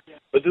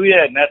ဘသူ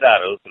ရဲ့နတ္တ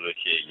လို့ဆိုလို့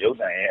ရှိရင်ယုံ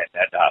နိုင်ရဲ့န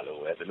တ္တလို့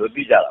ပဲဒီလို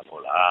သိကြတာမဟု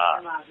တ်လား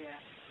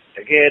တ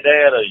ကယ်တ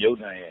ည်းကတော့ယုံ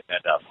နိုင်ရဲ့န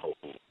တ္တမဟုတ်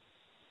ဘူး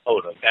ဟု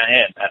တ်တော့ကံ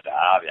ရဲ့နတ္တ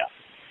ဗျ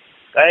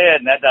ကံရဲ့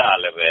နတ္တ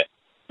လည်းပဲ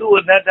သူ့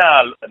အနတ္တ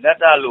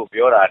လို့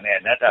ပြောတာနဲ့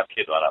အနတ္တဖြ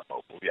စ်သွားတာမဟု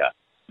တ်ဘူးဗျ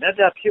နတ္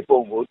တဖြစ်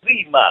ပုံကိုသိ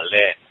မှ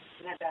လဲ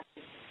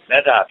န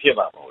တ္တဖြစ်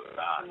မှာမဟုတ်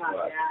လား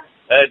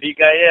ဒီ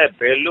ကံရဲ့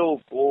ဘယ်လို့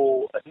ကို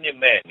အနှစ်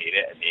မဲ့နေ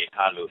တဲ့အနေ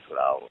ထားလို့ဆို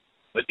တာကို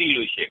မသိ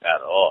လို့ရှိရင်က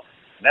တော့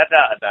နတ္တ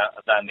အ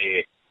တန်နေ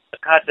အ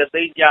ခါတ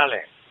သိမ်းကြား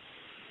လဲ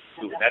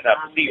သူနတ္တ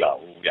မသိပါ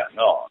ဘူးဗျ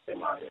နော်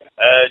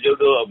ကျုပ်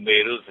တို့အမေ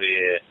တို့ဆိုရ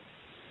င်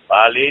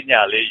ပါလေး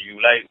ညာလေးယူ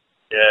လိုက်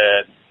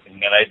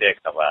ငလိုက်တဲ့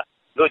ခါမှာ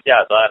လွတ်ကြ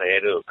သွားတယ်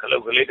တို့ခလု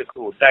တ်ကလေးတစ်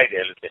ခုတိုက်တ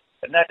ယ်လို့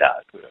အနတ္တ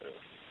ဆို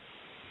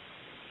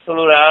ဆို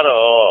လိုတာက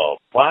တော့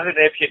ဘာက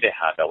လေးဖြစ်တဲ့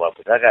ဟာတော့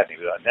ဘုရားကနေ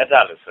ပြီးတော့အနတ္တ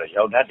လို့ဆိုတော့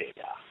ရောက်တတ်တယ်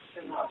ဗျာ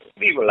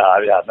သိမလား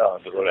ဗျာနော်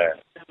သူတို့လည်း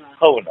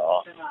ဟုတ်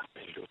နော်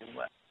လူ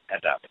မှအ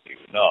တ္တမသိ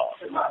ဘူးနော်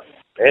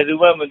ဘယ်သူ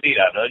မှမသိ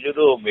တာနော်ကျ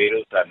တို့အမေ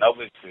တို့ကနောက်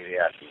ပိတ်ဆွေတွေ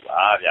ကလူ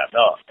ပါဗျာ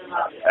နော်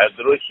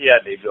သူတို့ရှိရ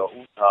နေပြီးတော့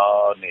ဥဆော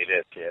င်နေ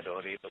တဲ့ဆရာ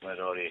တော်တွေသမ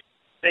တော်တွေ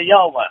တ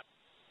ယောက်မှ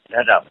အ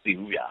တ္တမသိ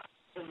ဘူးဗျာ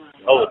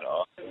ဟုတ်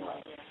နော်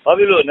ဘာ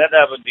ဖြစ်လို့အနတ္တ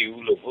မသိ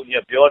ဘူးလို့ဘု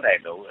ရားပြောနို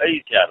င်တော့အဲ့ဒီ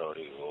ဆရာတော်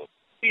တွေကို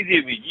သိ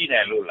ပြီးကြည့်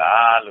နိုင်လို့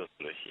လားလို့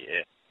ဆိုလို့ရှိရ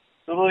င်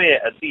သူတို့ရဲ့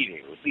အသိတွေ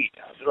ကိုသိ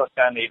တာသူတို့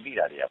ကံနေသိ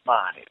တာတွေက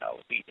မှားနေတာ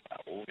ကိုသိတာ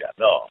ဟုတ်ဗျာ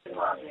တော့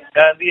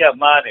ကံသိက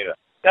မှားနေတော့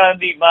ကံ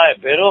သိမှား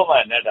ဘယ်တော့မှ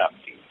အနတ္တမ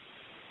သိဘူး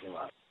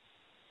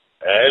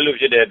အဲ့လို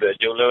ဖြစ်တဲ့အတွက်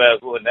ကျုံလည်းပဲအ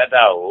ခုအနတ္တ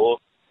ကို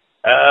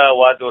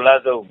ဝါတုလ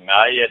သုတ်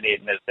9ရက်နေ့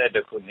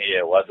22ခုနှစ်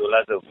ရဲ့ဝါတုလ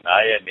သုတ်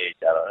9ရက်နေ့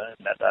ကျတော့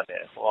အနတ္တ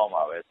နဲ့ဟော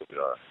မှာပဲဆိုပြီး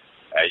တော့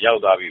ရောက်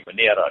သွားပြီမ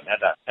နေ့ကတော့အနတ္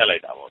တဆက်လို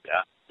က်တာပေါ့ဗျာ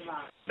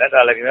နတ္တ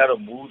လည်းခင်ဗျား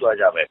တို့မူးသွား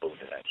ကြမယ်ပုံ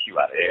စံရှိ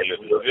ပါတယ်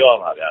လို့ပြောရ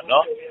မှာဗျာ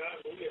နော်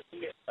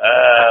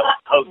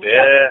ဟုတ်တ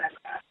ယ်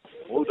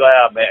မူးသွားရ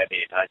မယ်အနေ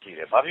ထားရှိတ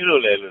ယ်ဘာဖြစ်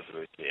လို့လဲလို့ဆို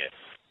လို့ရှိရင်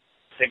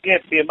တကယ်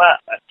ပြမ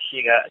အခြေ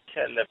ကအချ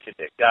က်လက်ဖြစ်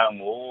တဲ့ကံ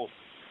ကို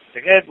တ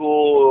ကယ်ကို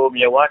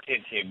မြဝထ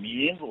င်မြ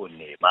င်းကို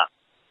နေမှ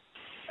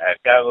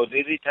ကံကို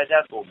သိချာ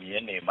ကိုမြ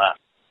င်နေမှ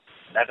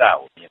နတ္တ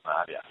ကိုမြင်ပါ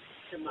ဗျာ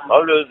ဟု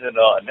တ်လို့ဆို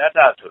တော့အနတ္တ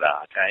ဆိုတာ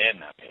ကံရဲ့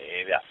နာမ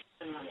ည်ဗျ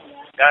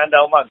ကံ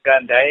တော်မှကံ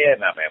တိုင်းရဲ့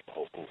နာမည်မ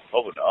ဟုတ်ဘူးဟု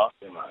တ်ဘူးနော်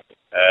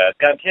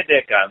ကံဖြစ်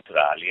တဲ့ကံဆို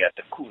တာလေးကတ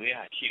စ်ခုလေး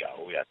ဟာရှိတာ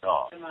ဟုတ်ရ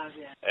တော့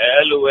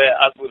အဲ့လိုပဲ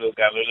အကုသိုလ်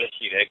ကံလို့လည်း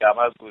ရှိတယ်ကာမ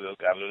ကုသိုလ်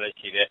ကံလို့လည်း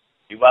ရှိတယ်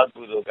ဒီဘ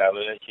ကုသိုလ်ကံ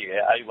လို့လည်းရှိတ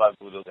ယ်အာယုဘ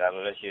ကုသိုလ်ကံ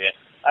လို့လည်းရှိတယ်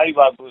အာယု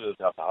ဘကုသိုလ်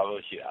ကဘာ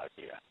လို့ရှိတာ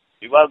ရှိတာ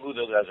ဒီဘကု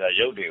သိုလ်ကဆိုတာ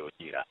ရုပ်တွေကို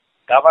ရှိတာ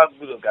ကာမ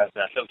ကုသိုလ်ကဆို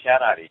တာလှုပ်ရှား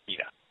တာတွေရှိ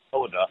တာဟု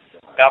တ်နော်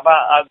ကာမ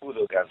အကု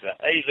သိုလ်ကဆိုတာ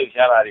အဲ့ဒီလှုပ်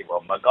ရှားတာတွေ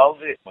ပေါ်မကောင်း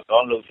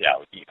လှုပ်ရှား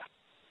ကိုရှိတာ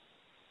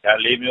ဒါ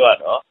လေးမျိုးက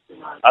တော့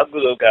အကု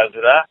သိုလ်က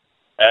ဆိုတာ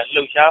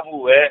လှုပ်ရှားမှု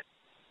ပဲ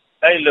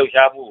အဲ့လှုပ်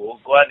ရှားမှုကို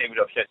ကိုယ်ကနေပြီး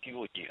တော့ဖြတ်ကြည့်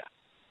ဖို့ကြည့်တာ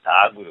ဒါ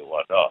အကုသိုလ်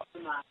ပေါ့တော့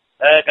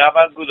ကာမ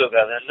ကုသိုလ်က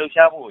ဆိုလှုပ်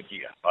ရှားမှုကိုကြ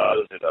ည့်တာဘာ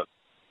လို့ဆိုတော့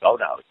ကောင်း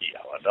တာကိုကြည့်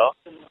တာပေါ့နော်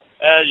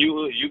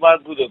ယူမ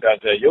ကုသိုလ်က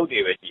ဆိုရုပ်တွေ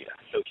ပဲကြည့်တာ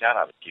လှုပ်ရှား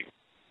တာမကြည့်ဘူး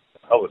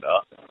ဟုတ်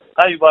တော့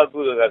အာယူမကု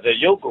သိုလ်ကဆို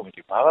ရုပ်ကိုမကြ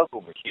ည့်ဘာမှ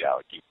ကိုမရှိတာ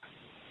ကိုကြည့်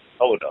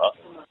ဟုတ်တော့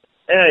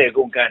အဲ့ဒီ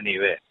ကုန်ကံနေ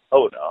ပဲ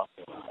ဟုတ်တော့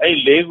အဲ့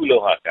၄ခု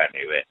လုံးဟာကံ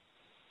နေပဲ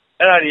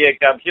အဲ့ဒါကြီး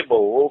ကံဖြစ်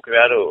ဖို့ခင်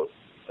ဗျားတို့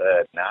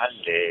နား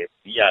လေ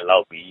ပြီးရလော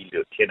က်ပြီး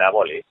လို့ထင်တာ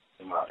ပေါ့လေ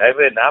ဒါပေ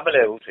မဲ့နားမ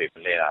လဲဘူးဆိုရင်မ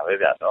လဲတာပဲ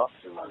ဗျာနော်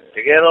တ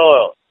ကယ်တော့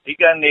ဒီ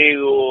ကံတွေ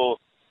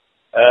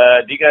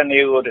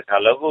ကိုတခါ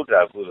လောကုတ္တ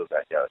ရာကုသိုလ်က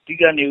ကြောက်ဒီ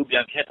ကံတွေကိုပြ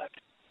န်ဖြတ်တာ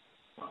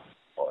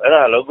ဟောအဲ့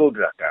ဒါလောကုတ္တ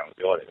ရာကံကို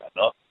ပြောတယ်ဗျာ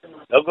နော်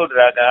လောကုတ္တ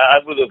ရာကံအ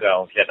ကုသိုလ်ကံ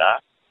ကိုဖြတ်တာ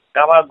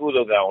ကာမကု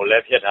သိုလ်ကံကိုလ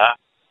ည်းဖြတ်တာ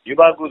ယူ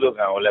ဘကုသိုလ်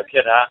ကံကိုလည်းဖြ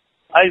တ်တာ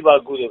အာယုဘ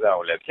ကုသိုလ်ကံ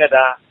ကိုလည်းဖြတ်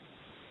တာ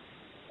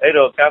အဲ့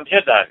တော့ကံဖြ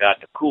တ်တာက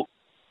တစ်ခု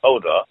ဟု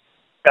တ်တော့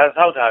ကံ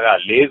ဆောက်တာက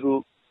၄ခု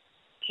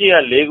ရှိရ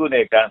၄ခု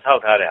နဲ့ကံဆော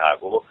က်ထားတဲ့ဟာ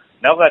ကို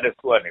နောက်ကတစ်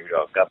ခုကနေပြီး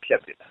တော့ကံဖြ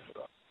တ်ပြတာဆို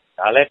တော့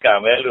ဒါလည်းကံ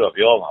ပဲလို့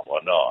ပြောမှာ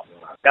ပေါ့နော်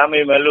ကံမေ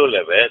မဲ့လို့လ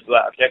ည်းပဲသူက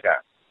အဖြတ်ကံ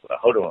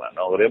ဟုတ်တော့လား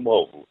နော်ဟိုလည်းမဟု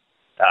တ်ဘူး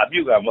ဒါအပြု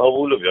တ်ကမဟုတ်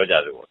ဘူးလို့ပြောကြ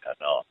တယ်ပေါ့ဒါ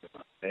နော်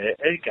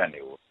အဲ့ဒီကံ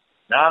တွေကို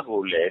နားကို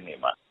လဲနေ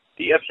မှာ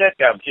ဒီအဖြတ်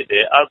ကံဖြစ်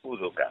တဲ့အကု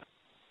သိုလ်ကံ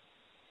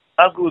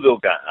ဟာ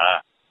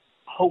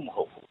ဟုတ်မ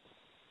ဟုတ်ဘူး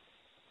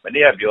မ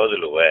နေ့ကပြောသ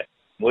လိုပဲ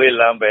မွေး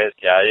လမ်းပဲဆ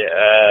ရာ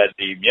ရဲ့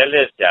ဒီမျက်လ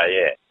က်ဆရာ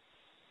ရဲ့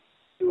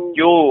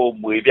ကျိုး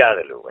မွေပြတ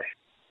ယ်လို့ပဲ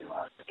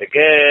တက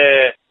ယ်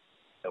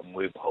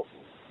မွေပေါ့ဟု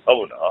တ်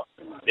ဘူးနော်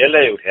မျက်လ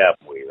က်ရုပ်ထဲက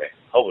မွေပဲ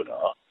ဟုတ်ဘူး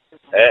နော်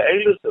အဲ့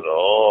လိုဆို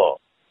တော့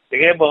တ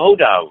ကယ်မဟုတ်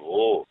တာ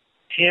ကို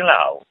ထင်းလာ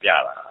အောင်ပြ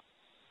တာ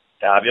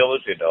ဒါပြော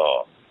လို့ဆိုတော့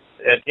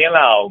ထင်း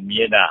လာအောင်မြ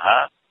င်တာဟာ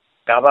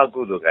ကာမ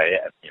ကုသိုလ်က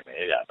ရဲ့အမြင်ပဲ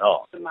ဗျာနော်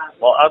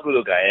ဟောအကု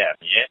သိုလ်ကရဲ့အ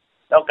မြင်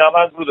တော့ကာမ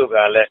ကုသိုလ်က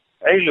လည်း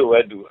အဲ့လိုပဲ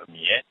သူအ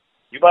မြင်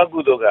ဒီဘကု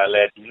သိုလ်ကလ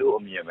ည်းဒီလို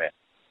အမြင်ပဲ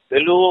ဘ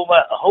ယ်လိုမှ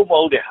အဟုတ်မ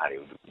ဟုတ်တဲ့ဟာတွေ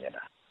ကိုသူမြင်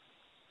တာ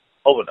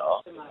ဟုတ်ပါတော့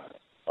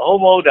အဟု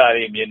တ်မဟုတ်တာ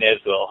တွေမြင်နေ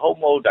ဆိုအဟုတ်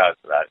မဟုတ်တာ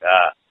ဆိုတာက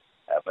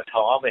မ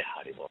ထောင်အောင်မဲ့ဟာ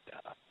တွေပေါ့ဗျာ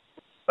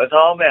မ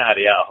ထောင်အောင်မဲ့ဟာ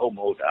တွေကအဟုတ်မ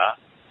ဟုတ်တာ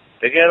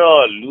တကယ်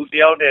တော့လူတ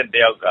ယောက်နဲ့တ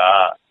ယောက်က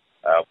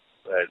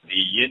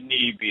ဒီယဉ်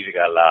နီးပြီးတက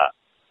လား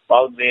ပေါ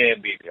င်းသိ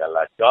ပြီးတက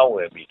လားကြောင်းဝ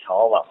ယ်ပြီးထော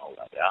င်အောင်ပါမဟုတ်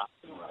လားဗျာ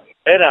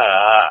အဲ့ဒါ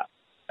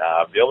ကဒါ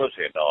ပြောလို့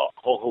ဆိုရင်တော့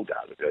ဟုတ်တာ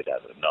လို့ပြောကြ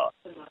တယ်နော်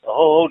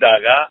ဟုတ်တာ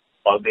က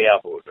ပေါင်းသိရ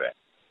ဖို့အတွက်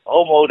ဟု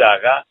တ်မဟုတ်တာ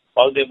က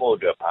ပေါင်းသိဖို့အ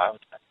တွက်ဘာ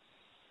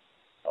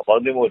ပေါ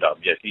င်းသိဖို့တော့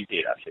ပြည့်စည်နေ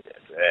တာဖြစ်တဲ့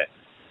အတွက်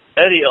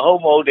အဲ့ဒီအဟု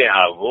တ်မဟုတ်တဲ့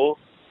ဟာကို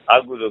အ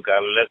ကုသိုလ်ကံ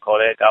လို့လည်းခေါ်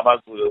တယ်ကာမ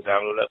ကုသိုလ်ကံ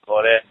လို့လည်း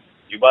ခေါ်တယ်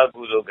ယူဘ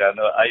ကုသိုလ်ကံ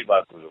တော့အိဘ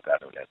ကုသိုလ်ကံ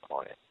လို့လည်း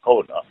ခေါ်တယ်ဟု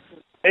တ်နော်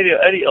အဲ့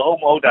ဒီအဟုတ်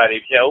မဟုတ်တာတွေ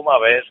ဖြစ်အောင်မှ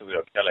ပဲဆိုပြီး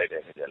တော့ဖြတ်လိုက်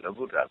တဲ့အခါကျလော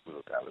ကုတ္တရာကု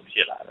သိုလ်ကံလို့ဖြ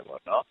စ်လာတယ်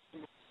ပေါ့နော်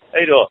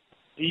အဲ့တော့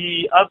ဒီ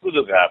အကု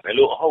သိုလ်ကဘယ်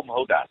လိုအဟုတ်မ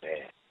ဟုတ်တာလဲ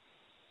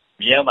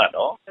မြင်ရမှာ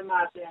နော်မှန်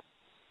ပါဗျာ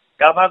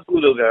ကာမကု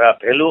သိုလ်က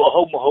ဘယ်လိုအ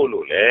ဟုတ်မဟုတ်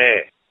လို့လဲ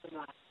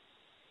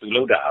သူ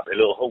လုပ်တာဘယ်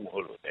လိုအဟုတ်မဟု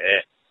တ်လို့လဲ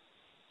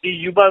ဒီ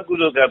ယူဘကု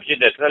သိုလ်ကဖြစ်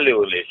တဲ့ထွက်လေ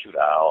ကိုလေရှု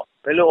တာဟော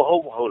ဘယ်လိုအဟု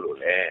တ်မဟုတ်လို့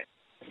လဲ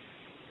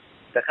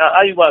တခါအ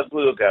ယူဘကု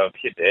သိုလ်က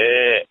ဖြစ်တဲ့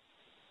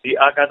ဒီ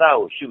အာကာသ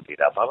ကိုရှုနေ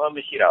တာဘာမှမ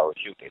ရှိတာကို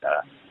ရှုနေတာ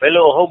ဘယ်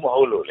လိုအဟုတ်မ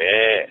ဟုတ်လို့လဲ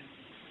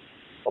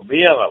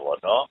မေးရမှာပေါ့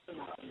နော်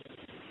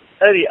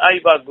အဲ့ဒီအယူ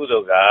ဘကု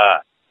သိုလ်က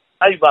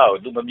အယူဘကို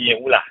तू မမြင်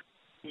ဘူးလား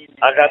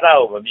အာကာသ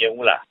ကိုမမြင်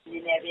ဘူးလားမြ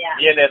င်တယ်ဗျာ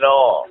မြင်တယ်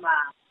နော်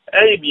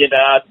အဲ့ဒီမြင်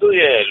တာသူ့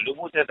ရဲ့လူ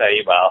မှုသက်သာ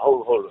ရေးပါဟုတ်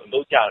လို့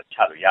လုံးချ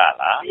လို့ရ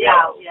လားမရ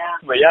ဘူးဗျာ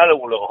မရ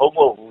လို့လို့ဟုတ်မ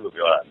ဟုတ်ဘူးလို့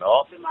ပြောတာ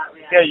နော်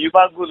ကဲယူဘ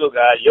ကုသိုလ်က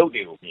ရုပ်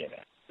တွေကိုမြင်တ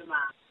ယ်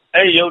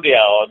အဲ့ဒီရုပ်တွေ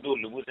ရောသူ့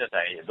လူမှုသက်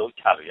သာရေးလုံး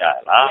ချလို့ရ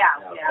လား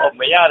ဟော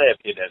မရတဲ့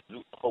ဖြစ်တဲ့လူ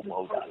ဟုတ်မ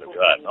ဟုတ်တာလို့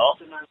ပြောတာနော်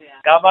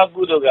ကာမ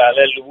ကုသိုလ်ကလ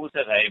ည်းလူမှုသ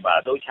က်သာရေးပါ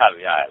အသုံးချ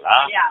လို့ရ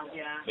လား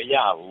မရ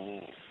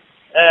ဘူး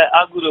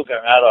အကုသိုလ်ကံ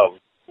ကတော့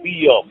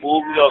ပြီးတော့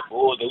ပိုးပြီးတော့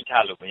ကိုယ်အသုံးချ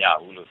လို့မရ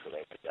ဘူးလို့ဆို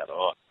လိုက်ကြ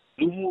တော့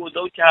လူမှုအ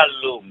သုံးချ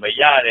လို့မ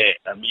ရတဲ့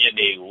အမြင်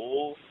တွေ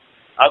ကို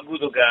အကု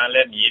သိုလ်ကံလ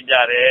ည်းမြင်ကြ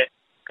တယ်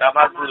ကာမ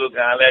ကုသိုလ်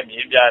ကံလည်းမြ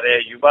င်ကြတယ်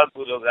ယူဘ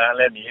ကုသိုလ်ကံ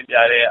လည်းမြင်ကြ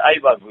တယ်အိ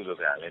ဘကုသိုလ်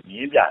ကံလည်းမြ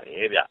င်ကြတ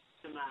ယ်ဗျ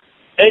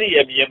အဲ့ဒီ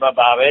အမြင်မ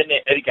ပါပဲ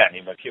နဲ့အဲ့ဒီကံနေ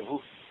မဖြစ်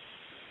ဘူး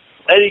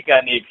အဲ့ဒီကံ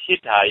နေဖြ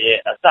စ်တာရဲ့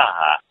အစဟာ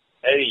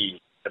အဲ့ဒီ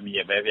အမြ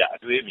င်ပဲဗျအ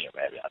တွေးမြင်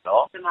ပဲဗျ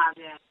နော်မှန်ပါ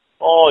ဗျ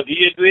ဒီ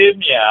အတွေး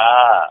မြင်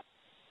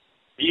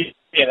ဒီ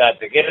ပြင်က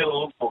တကယ်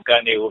လို့ကိုကံ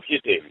တွေကိုဖြ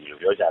စ်စေပြီ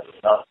လို့ပြောကြတယ်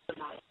နော်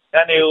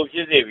ကံတွေကိုဖြ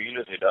စ်စေပြီ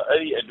လို့ဆိုတော့အဲ့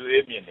ဒီအ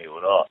တွေးမြင်တွေ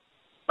ကိုတော့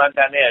မှန်က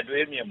န်တဲ့အ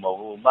တွေးမြင်မဟုတ်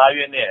ဘူးမှား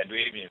ယွင်းတဲ့အ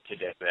တွေးမြင်ဖြစ်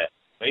တဲ့အတွက်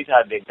မိစ္ဆာ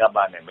တင်ကပ္ပ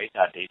နဲ့မိစ္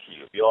ဆာဒိဋ္ဌိ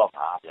လို့ပြော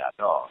မှာဗျာ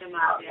နော်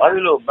ဘာဖြ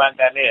စ်လို့မှန်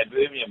ကန်တဲ့အ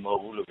တွေးမြင်မဟု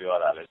တ်ဘူးလို့ပြော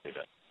တာလဲဆို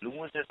တော့လူ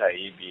မှုဆက်ဆံ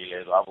ရေးပြည်လဲ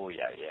သွားဖို့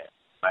ရရဲ့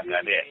မှန်က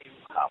န်တဲ့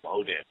ဟာမဟု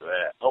တ်တဲ့အတွ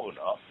က်ဟုတ်ဘူး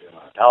နော်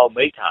ဒါကို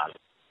မိစ္ဆာ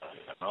လို့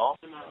နော်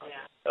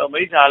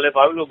မိစ္ဆာလဲ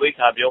ဘာဖြစ်လို့မိစ္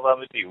ဆာပြောမှ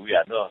မသိဘူး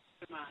ဗျာနော်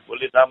ကို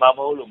လေတမ္မာမ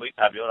ဟုတ်လို့မိစ္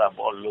ဆာပြောတာ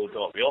ပေါ့လို့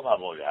တော့ပြောမှာ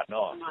ပေါ့ဗျာ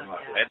နော်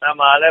တမ္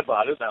မာလဲဘာ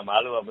လို့တမ္မာ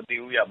လို့မသိ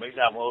ဘူးဗျာမိစ္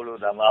ဆာမဟုတ်လို့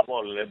တမ္မာ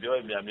ပေါ့လို့လည်းပြောရ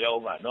င်ပြန်ပြော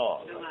မှာနော်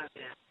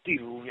သိ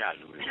ဘူးဗျာ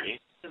လူတွေ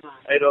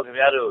အဲ့တော့ခင်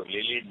ဗျားတို့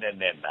လေးလေးနက်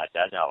နက်နာ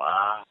ကြားကြပါ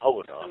ဟု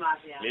တ်တော့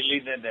လေး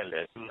လေးနက်နက်လ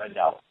ည်းသူ့လိုက်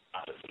ကြပါ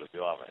လို့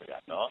ပြောရမယ်ဗျာ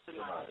နော်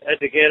အဲ့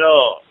တကယ်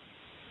တော့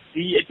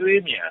ဒီအ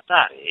တွေးမြင်အစတ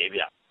ယ်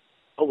ဗျ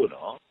ဟုတ်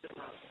နော်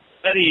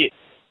အဲ့ဒီ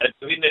အ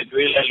တွေးနဲ့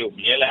တွေးလိုက်လို့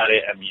မြင်လာ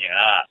တဲ့အမြင်က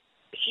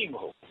အရှိမ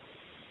ဟုတ်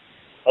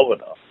ဟုတ်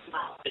နော်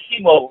အရှိ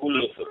မဟုတ်ဘူး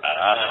လို့ဆိုတာ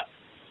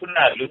ခုန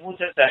လူမှု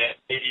ဆက်ဆံ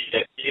ရေး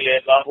ပြည်လေ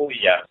သွားဖို့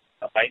ရ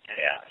အပိုင်းထို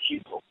င်ရအရှိ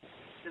မဟုတ်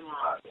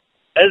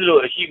အဲ့လို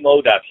အရှိမဟု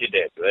တ်တာဖြစ်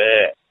တဲ့အတွ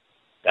က်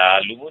ဒါ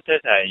လူမှုဆ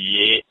က်ဆံ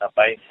ရေးအ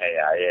ပိုင်းဆိုင်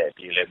ရာရဲ့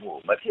ပြည်လည်မှု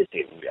မဖြစ်စေ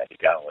ဘူးဗျာဒီ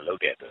ကံကိုလုပ်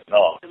တဲ့အတွက်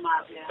နော်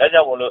ဒါ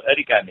ကြောင့်မို့လို့အဲ့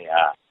ဒီကံတွေ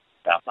ဟာ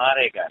ဒါမှား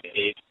တဲ့ကံ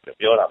တွေ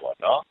ပြောတာပေါ့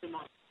နော်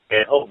ကဲ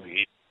ဟုတ်ပြီ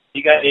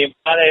ဒီကံတွေ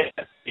မှားတဲ့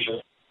ဒီလို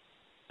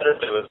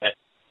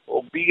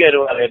ပြီးခဲ့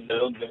တော့လည်းနှ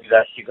လုံးသွင်းပြီး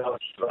သားရှိကော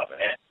င်းရှိပါမ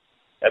ယ်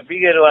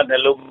ပြီးခဲ့တော့နှ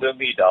လုံးသွင်း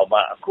ပြီးတော့မှ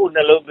အခု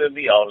နှလုံးသွင်း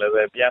ပြီးအောင်လည်း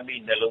ပဲပြန်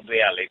ပြီးနှလုံးသွ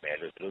င်းရလိမ့်မယ်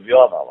လို့သူ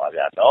ပြောမှာပါ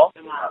ဗျာနော်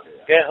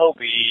ကဲဟုတ်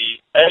ပြီ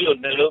အဲ့လို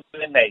နှလုံးသွ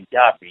င်းနိုင်ကြ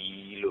ပြီ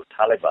လို့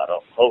ထားလိုက်ပါ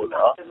တော့ဟုတ်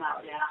နော်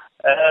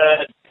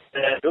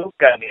ဒုက္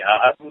ခနေ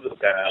အကုသို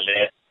လ်ကံလ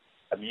ည်း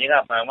အမြင်က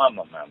မှန်မှမ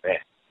မှန်ပဲ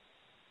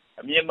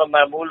အမြင်မမှ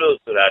န်ဘူးလို့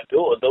ဆိုတာ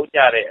တို့အသုံးကြ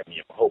တဲ့အမြ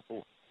င်မဟုတ်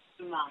ဘူး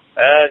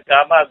ကာ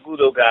မကု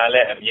သိုလ်ကလ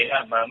ည်းအမြင်က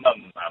မှန်မှမ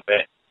မှန်ပဲ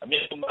အမြ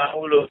င်မှန်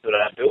ဘူးလို့ဆို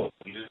တာတို့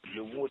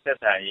လူမှုဆက်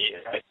ဆံရေးအ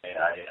တိုင်း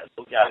အ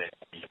သုံးကြတဲ့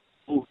အမြင်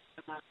ဘူး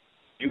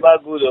ယူဘ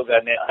ကုသိုလ်က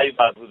နဲ့အိဘ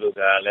ကုသိုလ်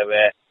ကလည်း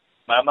ပဲ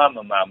မှန်မှမ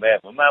မှန်ပဲ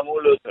မမှန်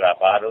ဘူးလို့ဆိုတာ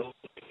ဘာလို့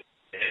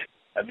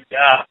အမြ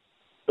င်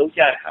သုံး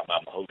ကြတဲ့ဟာမှ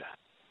မဟုတ်တာ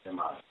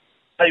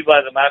အိဘ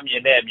သမားမြ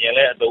င်တဲ့အမြင်လ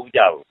ည်းအသုံး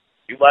ကြဘူး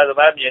ယူဘသ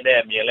မားမြင်တဲ့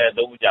အမြင်လည်းအ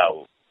သုံးကြ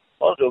ဘူး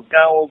ဟောဆို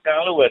ကံကိုကံ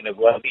လို့ပဲ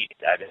ငါသိ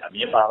တာအမြ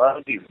င်မှမ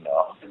သိဘူး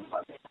နော်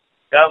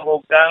ကံကို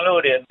ကံ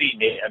လို့တယ်သိ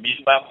နေအမြင်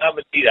မှမ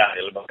သိတာလ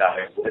ည်းမက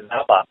ဘူးဝိသနာ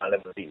ပါလ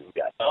ည်းမသိဘူး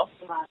ကြာနော်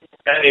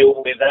ကံတွေ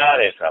ဝိသနာ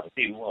တယ်ဆိုတာမ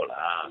သိဘူးဟုတ်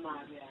လား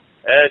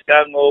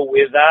Kango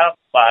without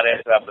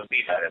Pare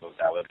Rabati,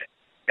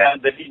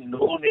 Kandati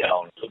no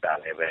neon to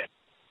Daleve,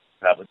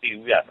 Rabati,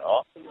 we are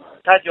no.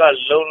 Tajua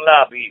lone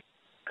labi,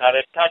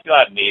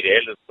 Karatajua need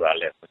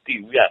Elusrale,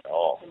 we are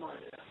no.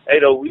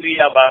 Edo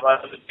Willia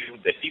Bama,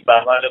 the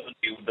Tibama level,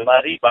 the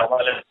Mari Bama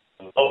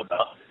level,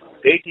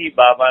 Dati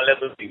Bama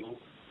level,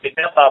 the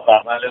Napa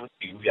Bama level,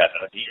 we are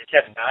not. He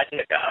checked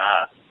Naja.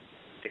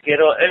 The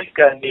Kero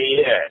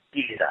Elkani,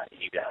 Tisa,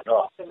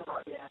 no.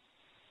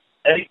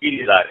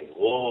 Elkila,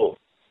 oh.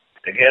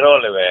 The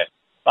Keroleve,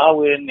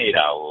 Power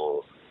Nida,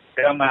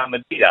 Kama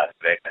Matida,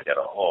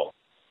 oh,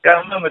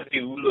 Kama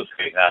Matiulus,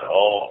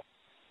 oh,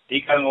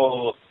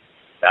 Tikano,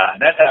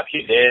 Nata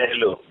Pide,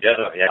 look,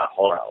 Jaya,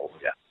 horror,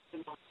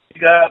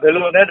 Tika,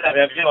 below Neta,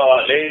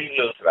 lay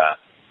lustra,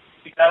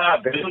 Tika,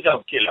 Beluja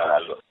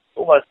killer,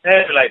 who was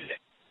said like that,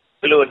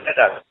 below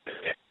Neta,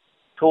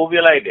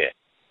 Toby like that,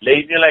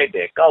 lady like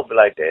that, cow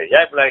like that,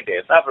 yak like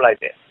that, stuff like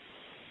that.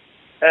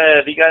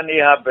 Tikani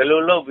have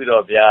below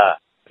Vidobia.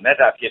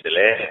 Neta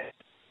Pidele,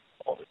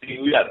 or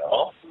you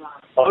know,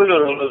 all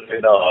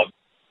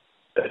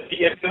the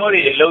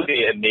theory loaded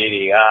and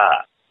needy.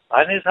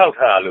 And it's how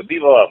Carlo,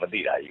 Divo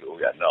Medina, you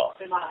know.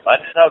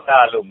 But it's how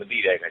Carlo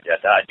Medina,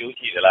 Jata,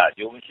 Juchi, la,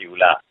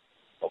 Jumchula,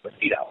 or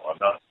Medina, or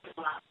not.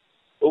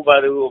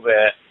 Over, you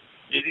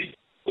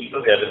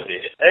look at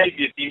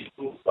it, these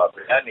two, but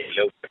any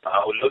look, I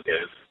will look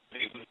at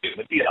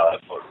Medina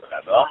for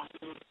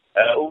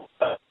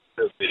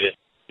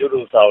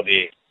you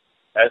Saudi.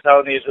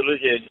 Saudi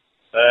solution,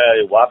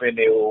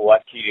 Wapinu,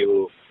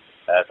 Wakiu,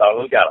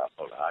 Salujara,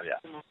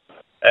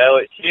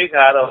 she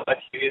had a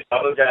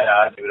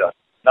Salujara,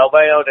 now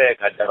by out there,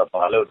 Kajara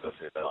Palo to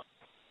sit on.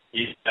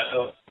 He's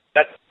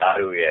that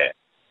Taruye,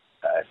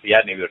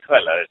 Siani will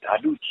tell her,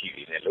 Taduchi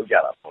in a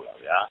Lujara Pola,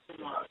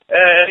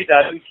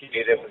 Taduchi,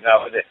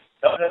 now the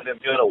some of them,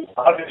 you know,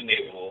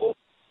 Wapinu,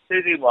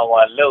 City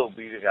Mama low,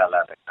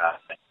 Bigala,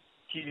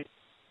 she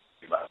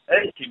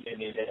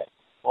needed it,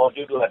 or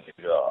you do have to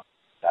go.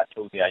 That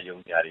told the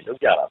young Yari,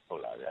 look at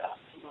Pola.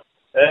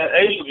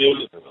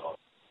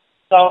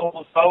 Some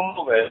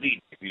over the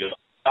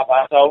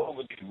Papa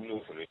would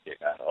do for it.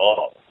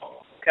 Oh,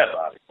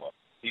 Carol.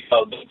 He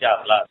found no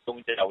Jala,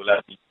 don't tell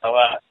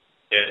Tawa,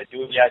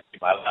 Julia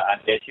Chimala,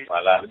 and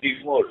Deshimala,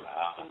 Dimola.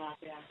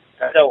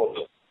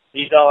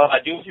 He's our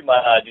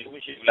Jumimala,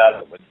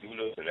 Jumishila, but you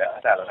look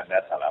at Atala and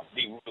Atala,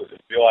 the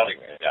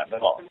Bioring.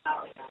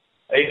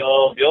 I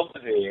know,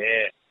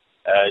 the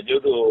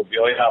Judo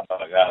Bioya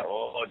Paga,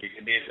 or the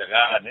Indian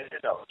Sagan,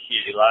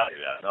 she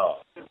lied, no.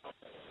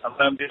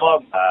 I'm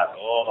beyond that,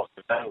 oh,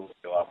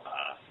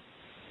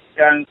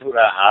 Can to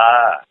the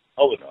ha,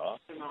 oh no.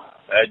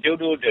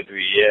 Judo that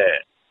we,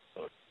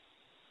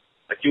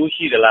 a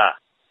Jushi the la,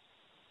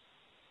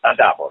 and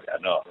double,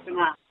 no.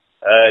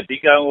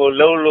 Digango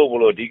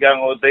low,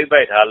 Digango, they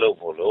bite hello,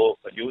 polo,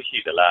 a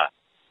Jushi the la.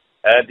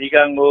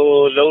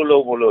 Digango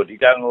low,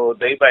 Digango,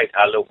 they bite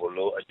hello,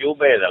 polo, a Jube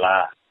the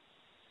la.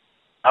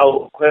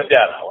 How question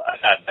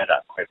I met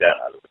up question,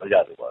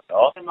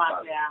 no?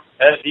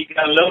 He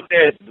can load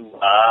it to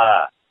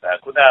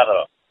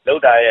Kudaro,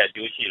 load I at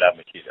Jushila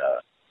Machida.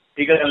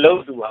 He can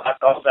load to a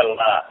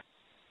Kosala.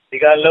 He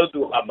can load to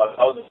a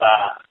Makosa.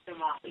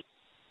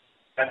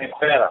 Can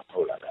inquire a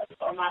Pola.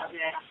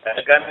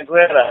 Can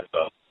inquire a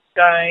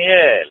Can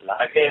ye,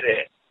 like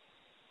it.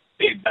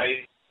 Big by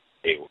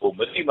a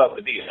Matima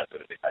Medina to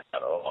the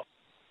Cataro.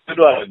 To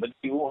do a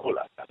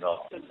Matima, no.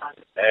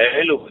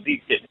 Hello,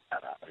 Dick.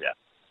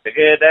 The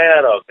gay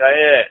dialogue,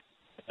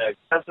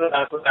 Casu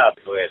Akuna,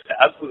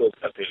 Akulu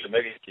Capital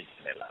Medici,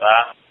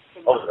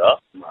 also.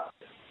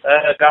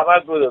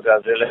 Kamagudu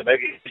Gazelle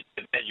Medici,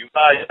 you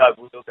buy a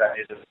good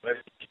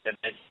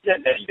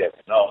Medici,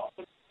 no.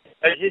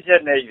 She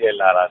said,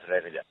 Lara,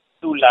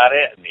 to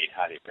Lare, need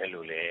Harry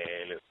Pelule,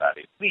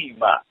 Lutari,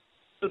 Pima,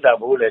 to the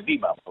Bull,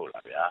 Dima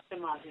Pola.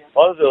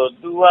 Also,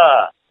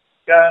 Dua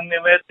can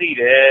never see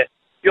there.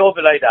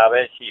 Pure like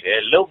Davesi,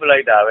 low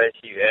like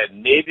Davesi,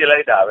 navy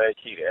like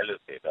Davesi,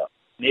 Lucida.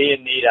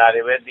 Need a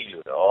revenue,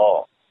 you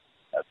know.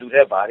 To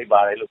have body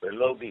bar look a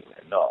low beam,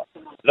 no.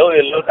 Low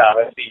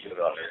Davesi, you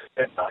know,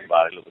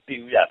 bar look at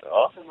you,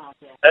 no.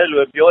 Tell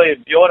you,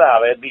 pure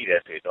Davesi,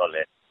 it all.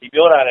 If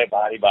you're a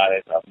body bar,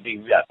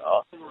 something,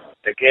 no.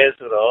 The case,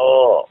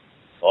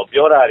 or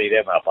pure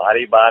Arima,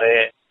 body bar,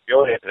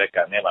 pure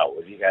Recanema,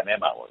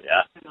 Uzicanema,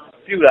 yeah.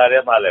 Few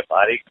Arema,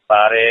 Pari,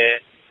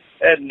 Pare.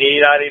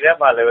 Nira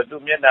Rema level to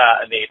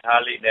Mina and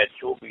Italy net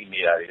chopping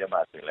near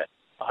Rema.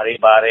 Pari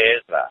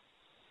Baresa.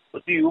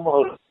 Put you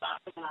more.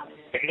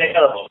 A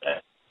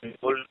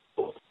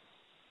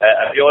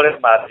pure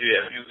Matthew,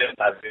 a few them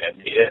as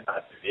near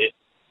Matthew.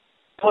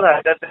 For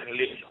I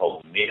definitely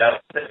home, near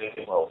the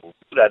home,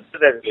 that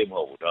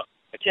home,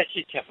 a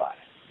chessy chapar.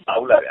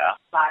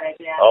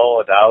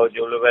 Oh, thou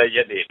Juluva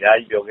Yeti,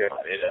 I yoga,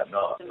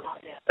 no.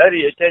 That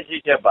is a chessy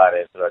chapar,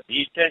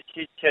 the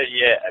chessy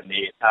chair and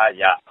the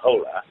Taya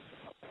Hola.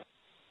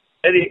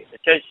 Eddie,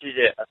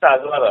 Cheshire, a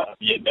Tazara,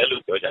 Yellow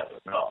Georgia,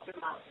 no.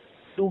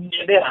 သူမြ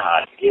င်တဲ့ဟာ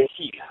တကယ်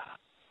ရှိတာ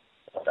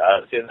ဒါ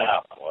စဉ်းစား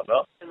ပါဘော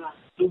နော်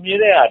သူမြင်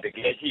တဲ့ဟာတက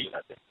ယ်ရှိတာ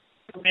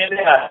မြင်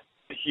တဲ့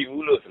မရှိ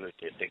ဘူးလို့ဆိုလို့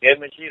ရှိရင်တကယ်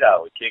မရှိတာ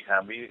ကိုခြေခံ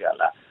ပြီးကြ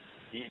လား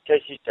ဒီချ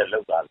က်ရှိချက်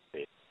လောက်ပါ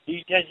လေဒီ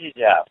ချက်ရှိ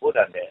ချက်ဘု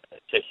ရားနဲ့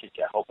ချက်ရှိချ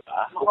က်ဟုတ်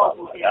လားဟုတ်ပါ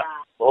ဘူးဗျာ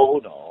ဟုတ်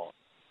ဘူးနော်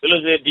ဒါ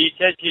လို့ဆိုဒီ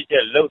ချက်ရှိချ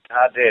က်လောက်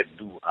ထားတဲ့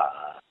လူဟာ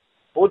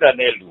ဘုရား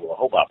နဲ့လူ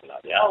ဟုတ်ပါမ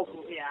လားဗျာဟုတ်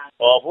ဘူးဗျာ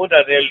ဟောဘု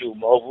ရားနဲ့လူ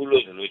မဟုတ်ဘူး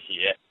လို့ဆိုလို့ရှိ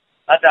ရင်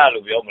အတ္တ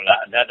လို့ပြောမလား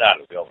အနတ္တ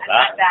လို့ပြောမ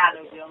လားအတ္တ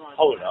လို့ပြောမှာ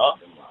ဟုတ်နော်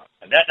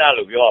အနတ္တ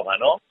လို့ပြောရမှာ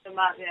နော်မှန်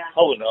ပါဗျာ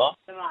ဟုတ်နော်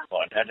ဟော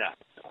အနတ္တ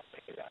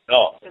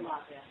နော်မှန်ပါ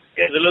ဗျာ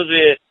ကဲဒါလို့ဆို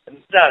ရင်အန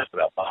တ္တဆို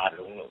တာဘာ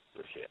လုံးလို့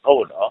ဆိုရှင်ဟု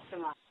တ်နော်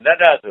အနတ္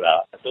တဆိုတာ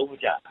အသုံးမ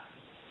ကျ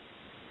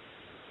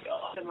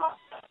နော်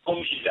ပုံ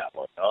ရှိတာ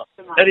ပေါ့နော်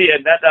အဲ့ဒီအ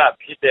နတ္တ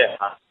ဖြစ်တဲ့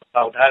ဟာ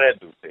ပေါက်ထားတဲ့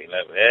သူစိန်လ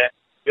ည်းပဲ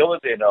ပြောမ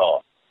စင်တော့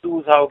သူ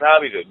ဆောင်ထား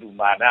ပြီးတော့သူ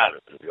မာန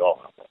လို့ပြော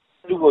မှာပေါ့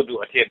သူ့ကိုသူ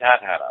အထင်ထား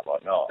ထားတာ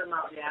ပေါ့နော်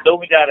သုံး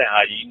မကျတဲ့ဟာ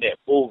ကြီးနဲ့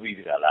ပို့ပြီး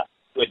ကြလား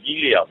သူကြီး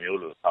လျောင်မျိုး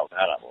လို့ဆောင်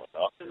ထားတာပေါ့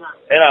နော်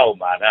အဲ့ဒါကို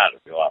မာန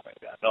လို့ပြောရမယ်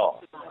ဗျာနော်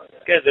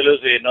ကဲဒါလို့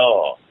ဆိုရင်တော့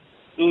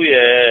သူ့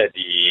ရဲ့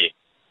ဒီ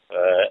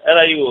အဲ့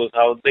ဒါကြီးကို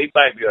ဆောင်သိမ့်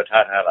ပိုက်ပြီးတော့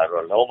ထားတာ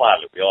တော့လောဘ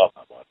လို့ပြောရ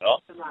မှာပေါ့နော်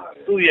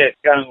သူ့ရဲ့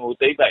ကံကို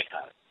သိမ့်ပိုက်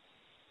ထားတယ်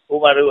ဥ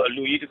ပမာတို့အ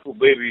လူကြီးတစ်ခု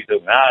ပေးပြီး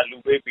ဆိုငါအလူ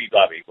ပေးပြီး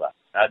သွားပြီကွာ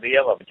ဒါတ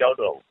ရားမှမကြောက်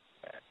တော့ဘူး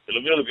ဒီ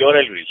လိုမျိုးလို့ပြော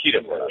တဲ့လူတွေရှိတ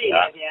ယ်ပေါ့လား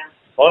ဗျာ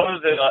ဘာလို့လဲ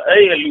ဆိုတော့အဲ့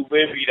ဒီအလူ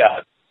ပေးပြီးတာ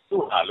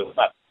သူ့ဟာလို့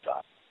မှတ်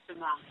သွား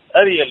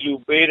အဲ့ဒီအလူ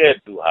ပေးတဲ့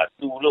သူဟာ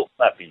သူ့လို့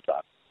မှတ်ပြီး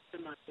သွား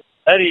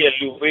အဲ့ဒီအ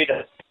လူပေး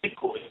တဲ့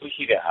ကိုသူ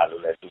ရှိတဲ့ဟာ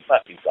လို့လဲသူမှ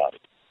တ်ပြီးသွားတ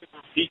ယ်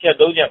ဒီချက်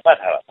သုံးချက်ပတ်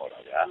ထားတာပေါ့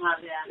လားဗျာ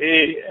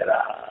အေးအဲ့ဒါ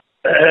ဟာ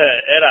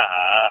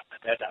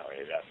တက်တာပဲ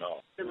ဗျာနော်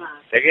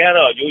တကယ်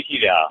တော့အကျိုးရှိ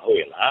တယ်ဟာဟုတ်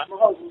ရဲ့လားမ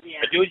ဟုတ်ဘူးဗျာ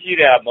အကျိုးရှိ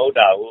တယ်ဟာမဟုတ်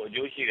တာဘူးအ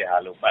ကျိုးရှိတယ်ဟာ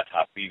လို့မှတ်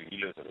ထားပြီးပြီ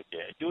လို့ဆိုလို့ကျ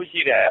အကျိုးရှိ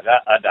တယ်က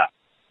အတ္တ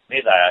မေ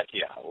တ္တာရရှိ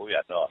တာဟုတ်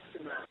ဗျာနော်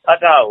အတ္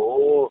တ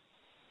ကို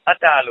အတ္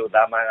တလို့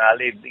သာမန်က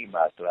လေးသိ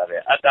မှဆိုရ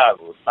တဲ့အတ္တ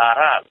ကိုသာ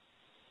ရ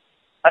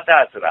အတ္တ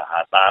ဆိုတာဟာ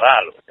သာရ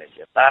လို့သိချ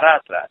င်သာရ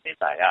ဆိုတာမေတ္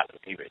တာရ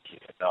လို့ဒီပဲရှိ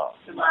တယ်နော်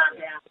မှန်ပါ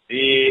ဗျာ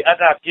ဒီအတ္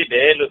တဖြစ်တ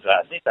ယ်လို့ဆိုတာ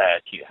မေတ္တာရ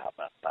ရှိတာ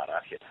ဟာသာရ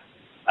ဖြစ်တာ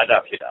အတ္တ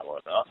ဖြစ်တာ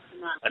ပေါ့နော်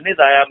အနိစ္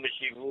စရမ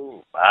ရှိဘူး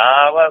ဘာ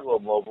မှကို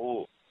မဟုတ်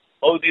ဘူး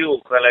ဥဒ္ဓိကို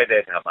ခွဲလိုက်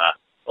တဲ့အခါမှာ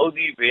ဥဒ္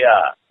ဓိဘေးက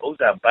ဥဒ္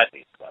ဒံဘတ်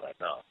တွေဆိုတာ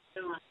နော်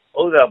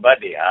ဥဒ္ဒံဘတ်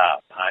တွေဟာ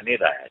ဘာနိ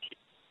စ္စရရှိ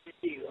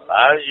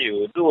ဘာရှိ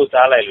ဘူးသူ့ကို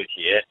စားလိုက်လို့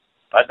ရှိရင်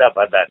ဘတ်တနဲ့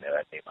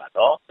ပဲနေပါ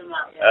တော့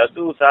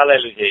သူ့စားလို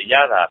က်လို့ရှိရင်ရ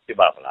တာဖြစ်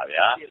ပါမလား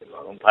ဗျာ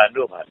ဖန်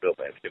တို့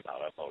ပဲဖြစ်ပါ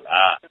မဟုတ်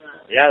လား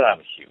ရတာ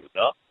မရှိဘူး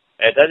နော်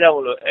ဒါကြောင့်မ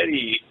လို့အဲ့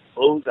ဒီ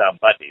ဥဒ္ဒံ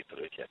ဘတ်တွေဆို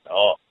လို့ရှိရင်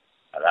တော့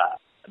ဟလာ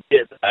အပြ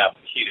စ်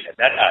ရှိတယ်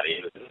တတ်တာတွေ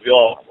လို့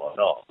ပြောမှာပေါ့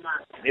နော်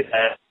နိစ္စ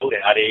ဟုတ်တ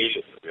ယ်အားတွေ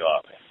လို့ပြောရ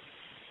မယ်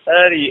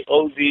အဲ့ဒီဥ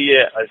ဒ္ဓိ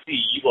ရဲ့အစီ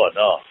ကြီးပေါ့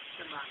နော်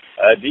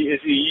ဒီအ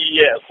စီကြီး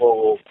ရဲ့အခေါ်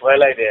ကိုခွဲ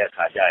လိုက်တဲ့အ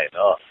ခါကျရင်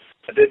တော့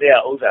တည်း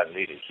ဥစ္စာ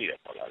လေးတွေရှိတယ်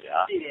ပေါ့လားဗျာ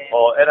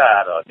ဟောအဲ့ဒါက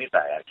တော့နိစ္စ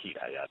ရရှိ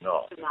တာရ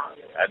နော်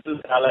သူ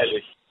ထားလိုက်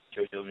လို့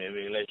ချိုမြင်လ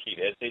ည်းရှိ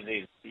တယ်စိတ်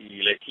စီ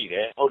လည်းရှိတ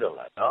ယ်ဟုတ်တယ်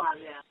လားနော်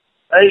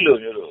အဲ့လို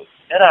မျိုးလို့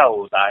အဲ့ဒါ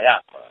ကိုသာရ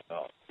ခေါ်တာ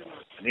နော်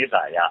နိစ္စ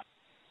ရ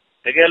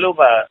တကယ်လို့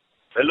ဘ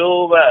ယ်လို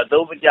ပဲအ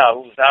သုံးမကျ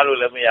ဘူးစားလို့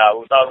လည်းမရ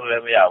ဘူးတောက်လို့လ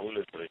ည်းမရဘူး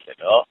လို့ဆိုလို့ရှိ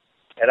တော့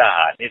အဲ့ဒါ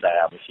ဟာနိစ္စရ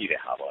မရှိ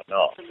တဲ့ဟာပေါ့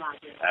နော်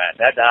အ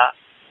နတ္တ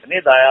အနိ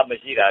စ္စရမ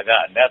ရှိတာက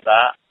အနတ္တ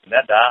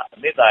အ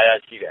နိစ္စရ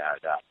ရှိတဲ့ဟာ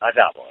ကအတ္တ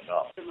ပေါ့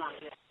နော်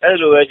အဲ့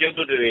လိုပဲကျွတ်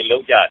တွေ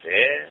လုံးကြတ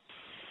ယ်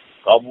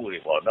ကောင်းမှုတွေ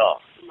ပေါ့နော်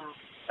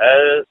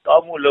ကော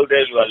င်းမှုလုပ်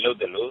တဲ့လူကလုပ်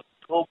တယ်လို့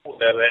ထိုးဖို့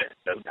လည်းပဲ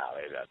လုပ်တာ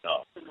ပဲဗျာ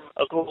နော်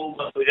အခု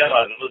ဆိုကြပါ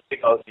လို့စိ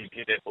တ်ကောင်းစီဖြ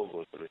စ်တဲ့ပုဂ္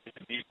ဂိုလ်ဆိုလို့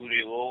ဒီကူ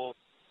တွေကို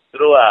သူ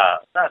တို့က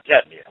သတ်ဖြ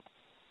တ်နေတာ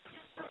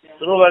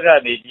သူတို့ဘက်က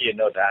နေကြည့်ရင်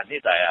တော့ဒါအနိ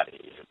စ္စရတယ်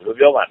ဘယ်လို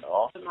ပြောမှာ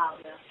နော်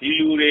ဒီ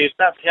လူတွေ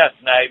သတ်ဖြတ်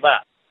နိုင်မှ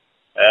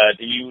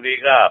ဒီလူတွေ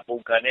ကပုံ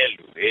ကန်တဲ့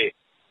လူတွေ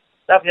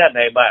သတ်ဖြတ်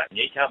နိုင်မှ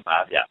ငြိမ်းချမ်းပါ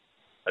ဗျ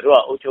တို့က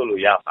အုပ်ချုပ်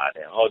လို့ရပါတ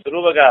ယ်ဟောသူ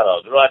တို့ဘက်ကတော့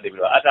သူတို့ကနေ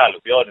ပြီးတော့အတ္တ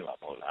လို့ပြောနေမှာ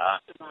မဟုတ်လား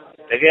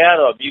တကယ်က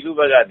တော့ပြည်သူဘ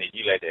က်ကနေကြ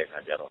ည့်လိုက်တဲ့အခါ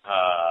ကျတော့ဟာ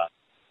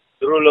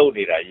သူတို့လုပ်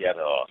နေတာကြီးက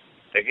တော့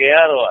တကယ်က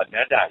တော့အန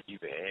တ္တကြီး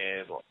ပဲ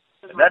ပေါ့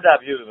အနတ္တ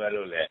ပြုပြီမဲ့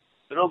လို့လေ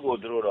သူတို့ကို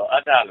သူတို့တော့အ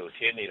တ္တလို့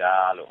ရှင်းနေတာ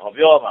လို့ဟော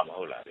ပြောမှာမ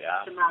ဟုတ်လားဗျာ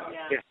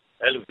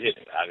အဲ့လိုဖြစ်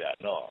နေတာဗျာ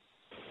နော်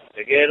တ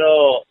ကယ်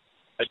တော့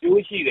အ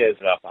ကျိုးရှိတယ်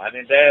ဆိုတာဘာ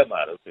နဲ့တည်းမှာ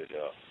လို့ဆို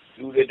တော့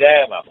လူတွေတ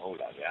ည်းမှာမဟုတ်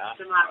လားဗျာ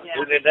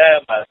လူတွေတည်း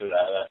မှာဆို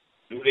တာ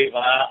လူတွေ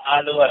မှာ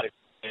အားလုံးက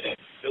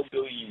တုံး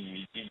တုံး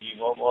ကြီး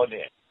မော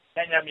နဲ့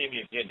ညံ့မြင့်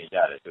ဖြစ်နေကြ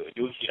တယ်ဆိုအ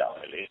ကျိုးရှိတာ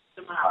ပဲလေ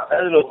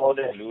အဲ့လိုဟော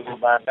တဲ့လူတွေ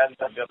မှာတန်း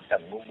ပြတ်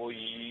ငုံမူ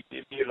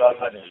ကြီးပြေလော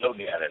နဲ့လုပ်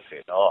နေရတယ်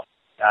ဆိုတော့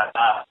ဒါ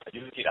အ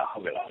ကျိုးရှိတာဟု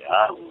တ်ကဲ့လားဗျာ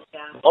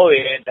ဟုတ်ရ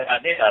င်ဒါ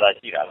နဲ့ဒါ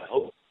ရှိတာပဲဟု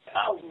တ်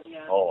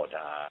ဟော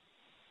ဒါ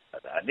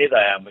အနိစ္စ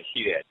ရမရှိ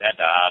တဲ့တတ်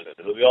တာလို့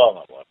ဒီလိုပြောရ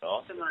မှာပေါ့နော်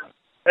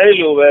အဲ့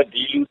လိုပဲ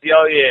ဒီလူတ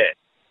ယောက်ရဲ့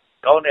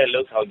ကောင်းတဲ့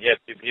လှုပ်ဆောင်ချက်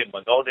ဖြစ်ဖြစ်မ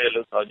ကောင်းတဲ့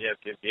လှုပ်ဆောင်ချက်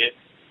ဖြစ်ဖြစ်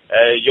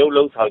ရုပ်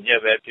လှုပ်ဆောင်ချက်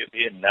ပဲဖြစ်ဖြ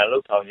စ်နာမ်လှု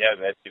ပ်ဆောင်ချက်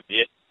ပဲဖြစ်ဖြ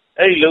စ်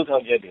အဲ့ဒီလှုပ်ဆော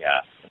င်ချက်တွေဟာ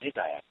အနိစ္စ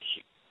ရမရှိ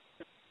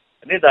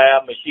အနိစ္စရ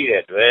မရှိ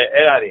တဲ့အတွက်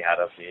အဲ့ဒါတွေဟာ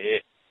တော့ဖြင့်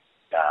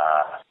ဒါ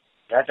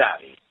ဓာတ်တာ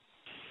တွေ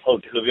ဟုတ်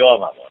ဒီလိုပြောရ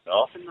မှာပေါ့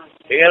နော်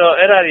တကယ်တော့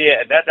အဲ့ဒါတွေရဲ့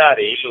အနတ္တ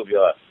တွေလို့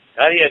ပြော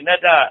ဒါတွေရဲ့အန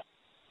တ္တ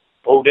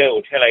ဘုံတဲ့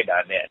ကိုထည့်လိုက်တာ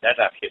နဲ့အနတ္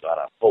တဖြစ်သွား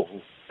တာမဟုတ်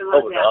ဘူးဟု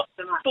တ်နော်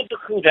သူတ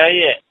စ်ခုတည်း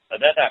ရဲ့အ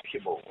နတ္တဖြ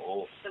စ်ဖို့ကို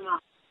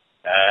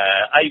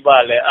အိုက်ပါ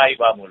လဲအိုက်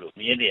ပါမလို့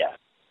မြင်နေရ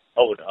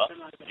ဟုတ်တော့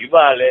ယူ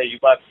ပါလေယူ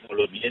ပါဘ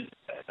လို့မြင်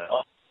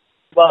နော်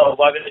ဘာ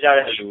ဘာပြကြ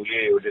တဲ့လူ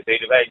လေးကိုဒီတ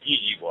စ်ပတ်ကြည့်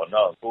ကြည့်ပေါ့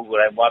နော်ကိုယ်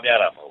တိုင်ပွားများ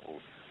တာမဟုတ်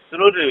ဘူးသူ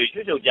တို့တွေ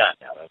ရွှေ့ချုပ်ကြ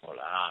နေတာပဲဟုတ်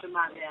လား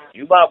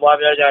ယူပါပွား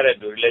များကြတဲ့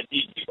လူတွေလည်းကြ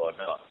ည့်ကြည့်ပေါ့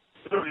နော်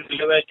သူတို့လ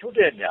ည်းပဲချုပ်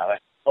တဲ့ညာပဲ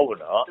ဟုတ်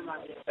နော်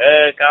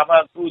ကာမ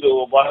ကုသို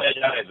လ်ပွားများ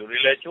ကြတဲ့လူတွေ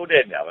လည်းချုပ်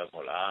တဲ့ညာပဲဟု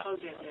တ်လား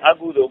အ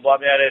ကုသိုလ်ပွား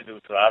များတဲ့လူ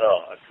ဆို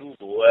တော့အထူး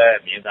ကို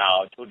မြင်တာ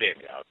အောင်ချုပ်တဲ့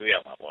ညာတွေ့ရ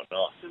မှာပေါ့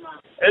နော်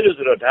အဲ့လို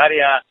ဆိုတော့ဒါတွေ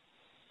ဟာ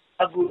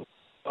အကု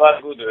ဘာ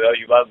ကုသိုလ်ရော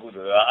ယူပါကု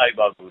သိုလ်ရောအိုက်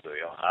ပါကုသိုလ်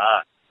ရောဟာ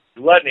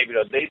လူကနေပြီး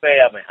တော့သိပဲ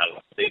ရမယ်ဟာ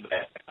လားသိပဲ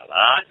ဟာ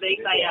လားသိ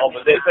ပဲရမယ်ဟုတ်မ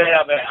သိပဲရ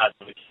မယ်ဟာ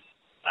ဆို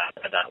ဒါ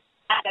အဲ့ဒါ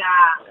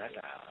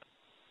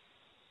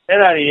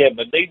တွေရဲ့မ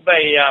သိပဲ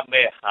ရမ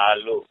ယ်ဟာ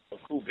လို့အ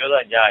ခုပြော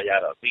တော့ကြားရ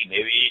တော့သိနေ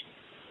ပြီ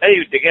အဲ့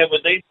ဒီတကယ်မ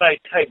သိပဲ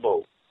ထိုက်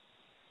ဖို့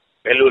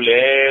ဘယ်လို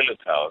လဲလို့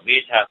ဆိုတော့သေ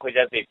ချာခွဲ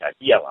ခြားသိချာ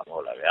ကြည့်ရမှာမဟု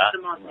တ်လားဗျာ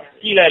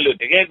ကြည့်လိုက်လို့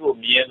တကယ်ကို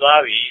မြင်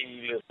သွားပြီ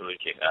လို့ဆိုလို့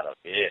ရှိရင်ကတော့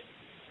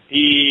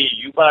ဒီ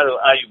ယူပါတို့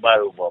အာယူပါ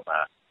တို့ပေါ်မှာ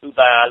သူ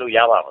တန်အားလို့ရ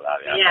ပါမလား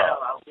ဗျာမရ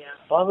ပါဘူးဗျာ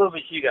ဘာမှမ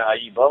ရှိတာ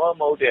ကြီးဘာမှ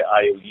မဟုတ်တဲ့အာ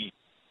ယုကြီး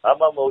ဘာ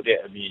မှမဟုတ်တဲ့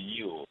အမြင်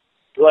ကြီးကို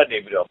တို့ကနေ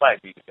ပြီးတော့ပိုက်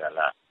ပြီးကြ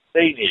လား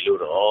သိနေလို့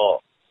တော့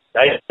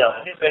ဒါရတဲ့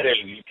နှစ်ပဲတဲ့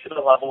လူကြီးဖြစ်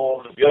တော့မှာမဟုတ်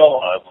လို့ပြော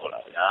မှာပေါ့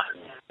လားဗျာ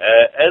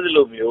အဲ့ဒီ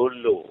လိုမျိုး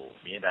လို့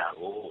မြင်တာ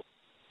ကို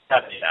သ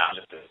တ်နေတာ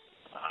လို့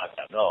အား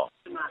တော့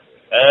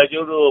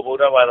ကျိုးတို့ဗုဒ္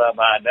ဓဘာသာ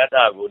မှာအနတ္တ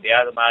ကိုတ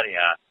ရားသမားတွေ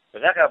ဟာဗ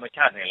ဇက်ကမချ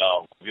နိုင်တော့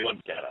ပြော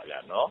နေကြတာဗျာ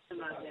နော်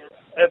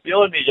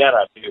ပြောနေကြ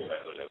တာပြီးပဲ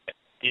လို့လည်း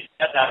ဒီအ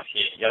နတ္တဖြ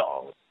စ်ရောက်အော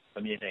င်မ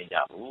မြင်နိုင်ကြ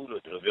ဘူး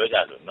လို့သူတို့ပြောကြ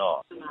လို့နော်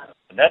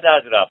အနတ္တ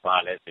ဆိုတာဘာ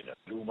လဲဆိုတော့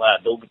လူမှ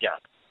အသုံးမကျ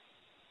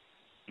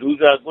လူ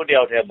ဆိုတာကိုယ်တ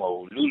ယောက်တည်းမဟုတ်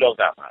ဘူးလူလော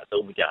ကမှာအ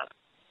သုံးမကျ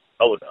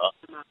ဟုတ်တော့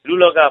လူ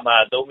လောကမှာ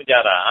အသုံးမကျ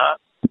တာဟာ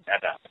အန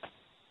တ္တ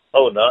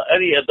ဟုတ်နော်အဲ့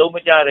ဒီအသုံးမ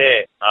ကျတဲ့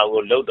ဟာ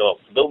ကိုလှုပ်တော့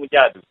အသုံးမကျ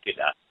သူဖြစ်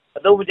တာအ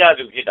သုံးမကျ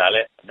သူဖြစ်တာ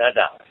လဲအနတ္တ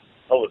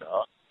ဟုတ်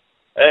နော်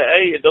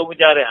အဲ့ဒီအသုံးမ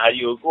ကျတဲ့ဟာ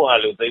ကြီးကိုကိုယ့်ဟာ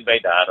လို့သိမ့်ပို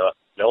က်တာကတော့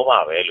လောဘ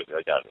ပဲလို့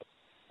ပြောကြလို့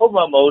ဟုတ်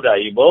မှမဟုတ်တာ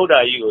ကြီးမဟုတ်တာ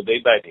ကြီးကိုသိ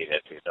မ့်ပိုက်နေတ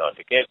ယ်ဆိုတော့တ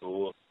ကယ်ကို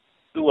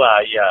သူ့ဟာ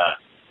ကြီး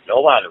ကလော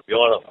ဘလို့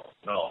ပြောတော့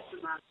နော်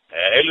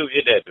အဲ့လိုဖြ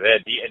စ်တဲ့အတွက်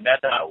ဒီအနတ္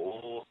တကို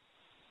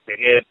တ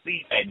ကယ်သိ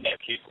နိုင်တဲ့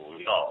ဖြစ်ကို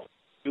တော့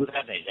ကျူး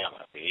ထားနိုင်ကြ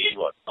ပါစေ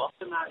ပေါ့နော်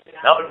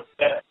နောက်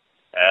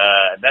အ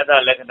နတ္တ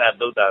လက္ခဏာ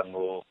သုတ်တံ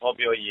ကိုဟော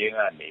ပြောရင်းက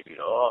နေပြီး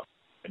တော့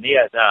ဒီနေ့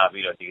ကစ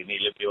ပြီးတော့ဒီနေ့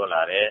လည်းပြော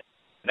လာတယ်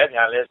လက်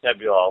ခံလည်းဆက်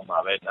ပြောအောင်ပါ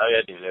ပဲနောက်ရ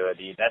က်ဒီလည်းပဲ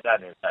ဒီအနတ္တ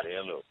နဲ့ဆက်ရ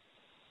လို့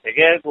တက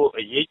ယ်ကို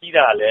အရေးကြီး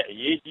တာလည်းအ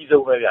ရေးကြီး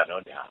ဆုံးပဲဗျာ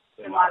နော်ဒါ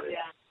ပါ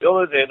ဗျာပြော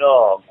လို့ဆို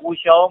တော့ကို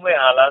ရှောင်းမဲ့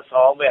ဟာလား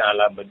ဆောင်းမဲ့ဟာ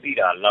လားမသိ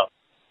တာတော့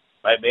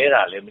မိုက်မဲ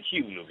တာလည်းမရှိ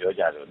ဘူးလို့ပြော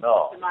ကြတယ်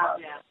နော်ပါ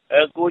ဗျာ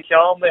ကို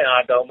ရှောင်းမဲ့ဟာ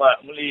တော့မှ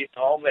အမလီ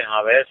ဆောင်းမဲ့ဟာ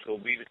ပဲဆို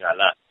ပြီးဒီက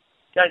လာ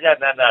ကြ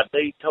နန္ဒ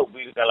သိထုတ်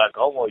ပြီးဒီကလာ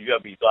ခေါင်းပေါ်ရွ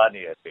က်ပြီးသွား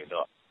နေတယ်ဆို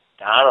တော့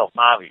ဒါကတော့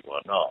မှားပြီ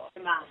ပေါ့နော်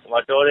ဟိုမှာ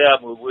တော်ရ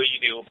မူပွေး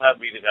ကြီးတွေကိုဖတ်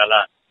ပြီးဒီကလာ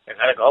ဒီ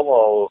ခါခေါင်း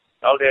ပေါ်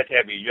တောက်တဲ့ထ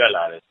ည့်ပြီးရွက်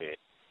လာတယ်ဆို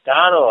ဒါ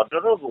ကတော့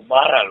တော်တော်ကို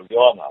မှားတာလို့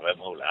ပြောရမှာပဲ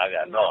မဟုတ်လား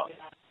ဗျာနော်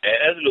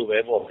အဲ့လိုပဲ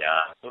ပေါ့ဗျာ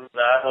သူ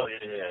သားတော့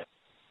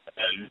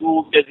လူ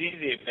ပစ္စည်း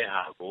တွေပဲ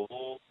ဟာကို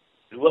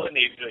လူက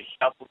နေပြီးတော့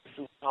ရှာဖို့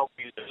စုဆောက်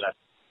ပြီးတော့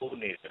ပို့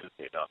နေတယ်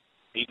ဆိုတော့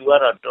ဒီလူက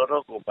တော့တော်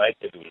တော်ကိုပိုက်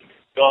တယ်လို့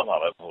ပြောမှာ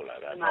ပဲမဟုတ်လား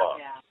ဗျာနော်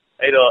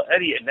အဲ့တော့အဲ့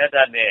ဒီအနတ္တ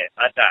နဲ့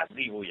အတ္တ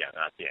သိဖို့ရ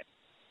တာဖြင့်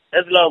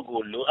အဲ့လောက်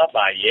ကိုလိုအပ်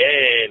ပါ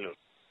ရဲ့လို့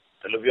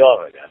ဘယ်လိုပြောရ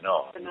မလဲဗျာ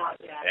နော်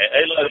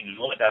အဲ့လို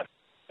လိုအပ်တာ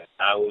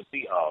အာကို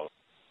သိအောင်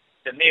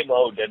ဒီနေ့မ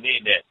ဟုတ်ဒီနေ့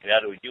နဲ့ခင်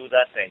ဗျားတို့ကြိုး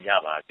စားနိုင်ကြ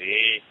ပါစေ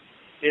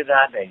စဉ်း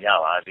စားနိုင်ကြ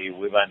ပါစေ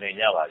ဝေဖန်နိုင်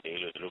ကြပါစေ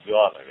လို့သူတို့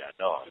ပြောရမှာဗျာ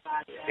နော်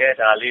ကဲ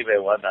ဒါလေးပဲ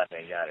ဝတ်တာ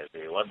နိုင်ကြတယ်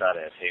ဆိုဝတ်တာ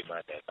တဲ့အချိန်မှ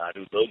တဲ့သာ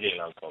ဓု၃ချိန်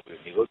လောက်ခေါ်ပြီး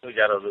ဒီကိုထုတ်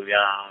ကြတော့သူ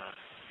ဗျာ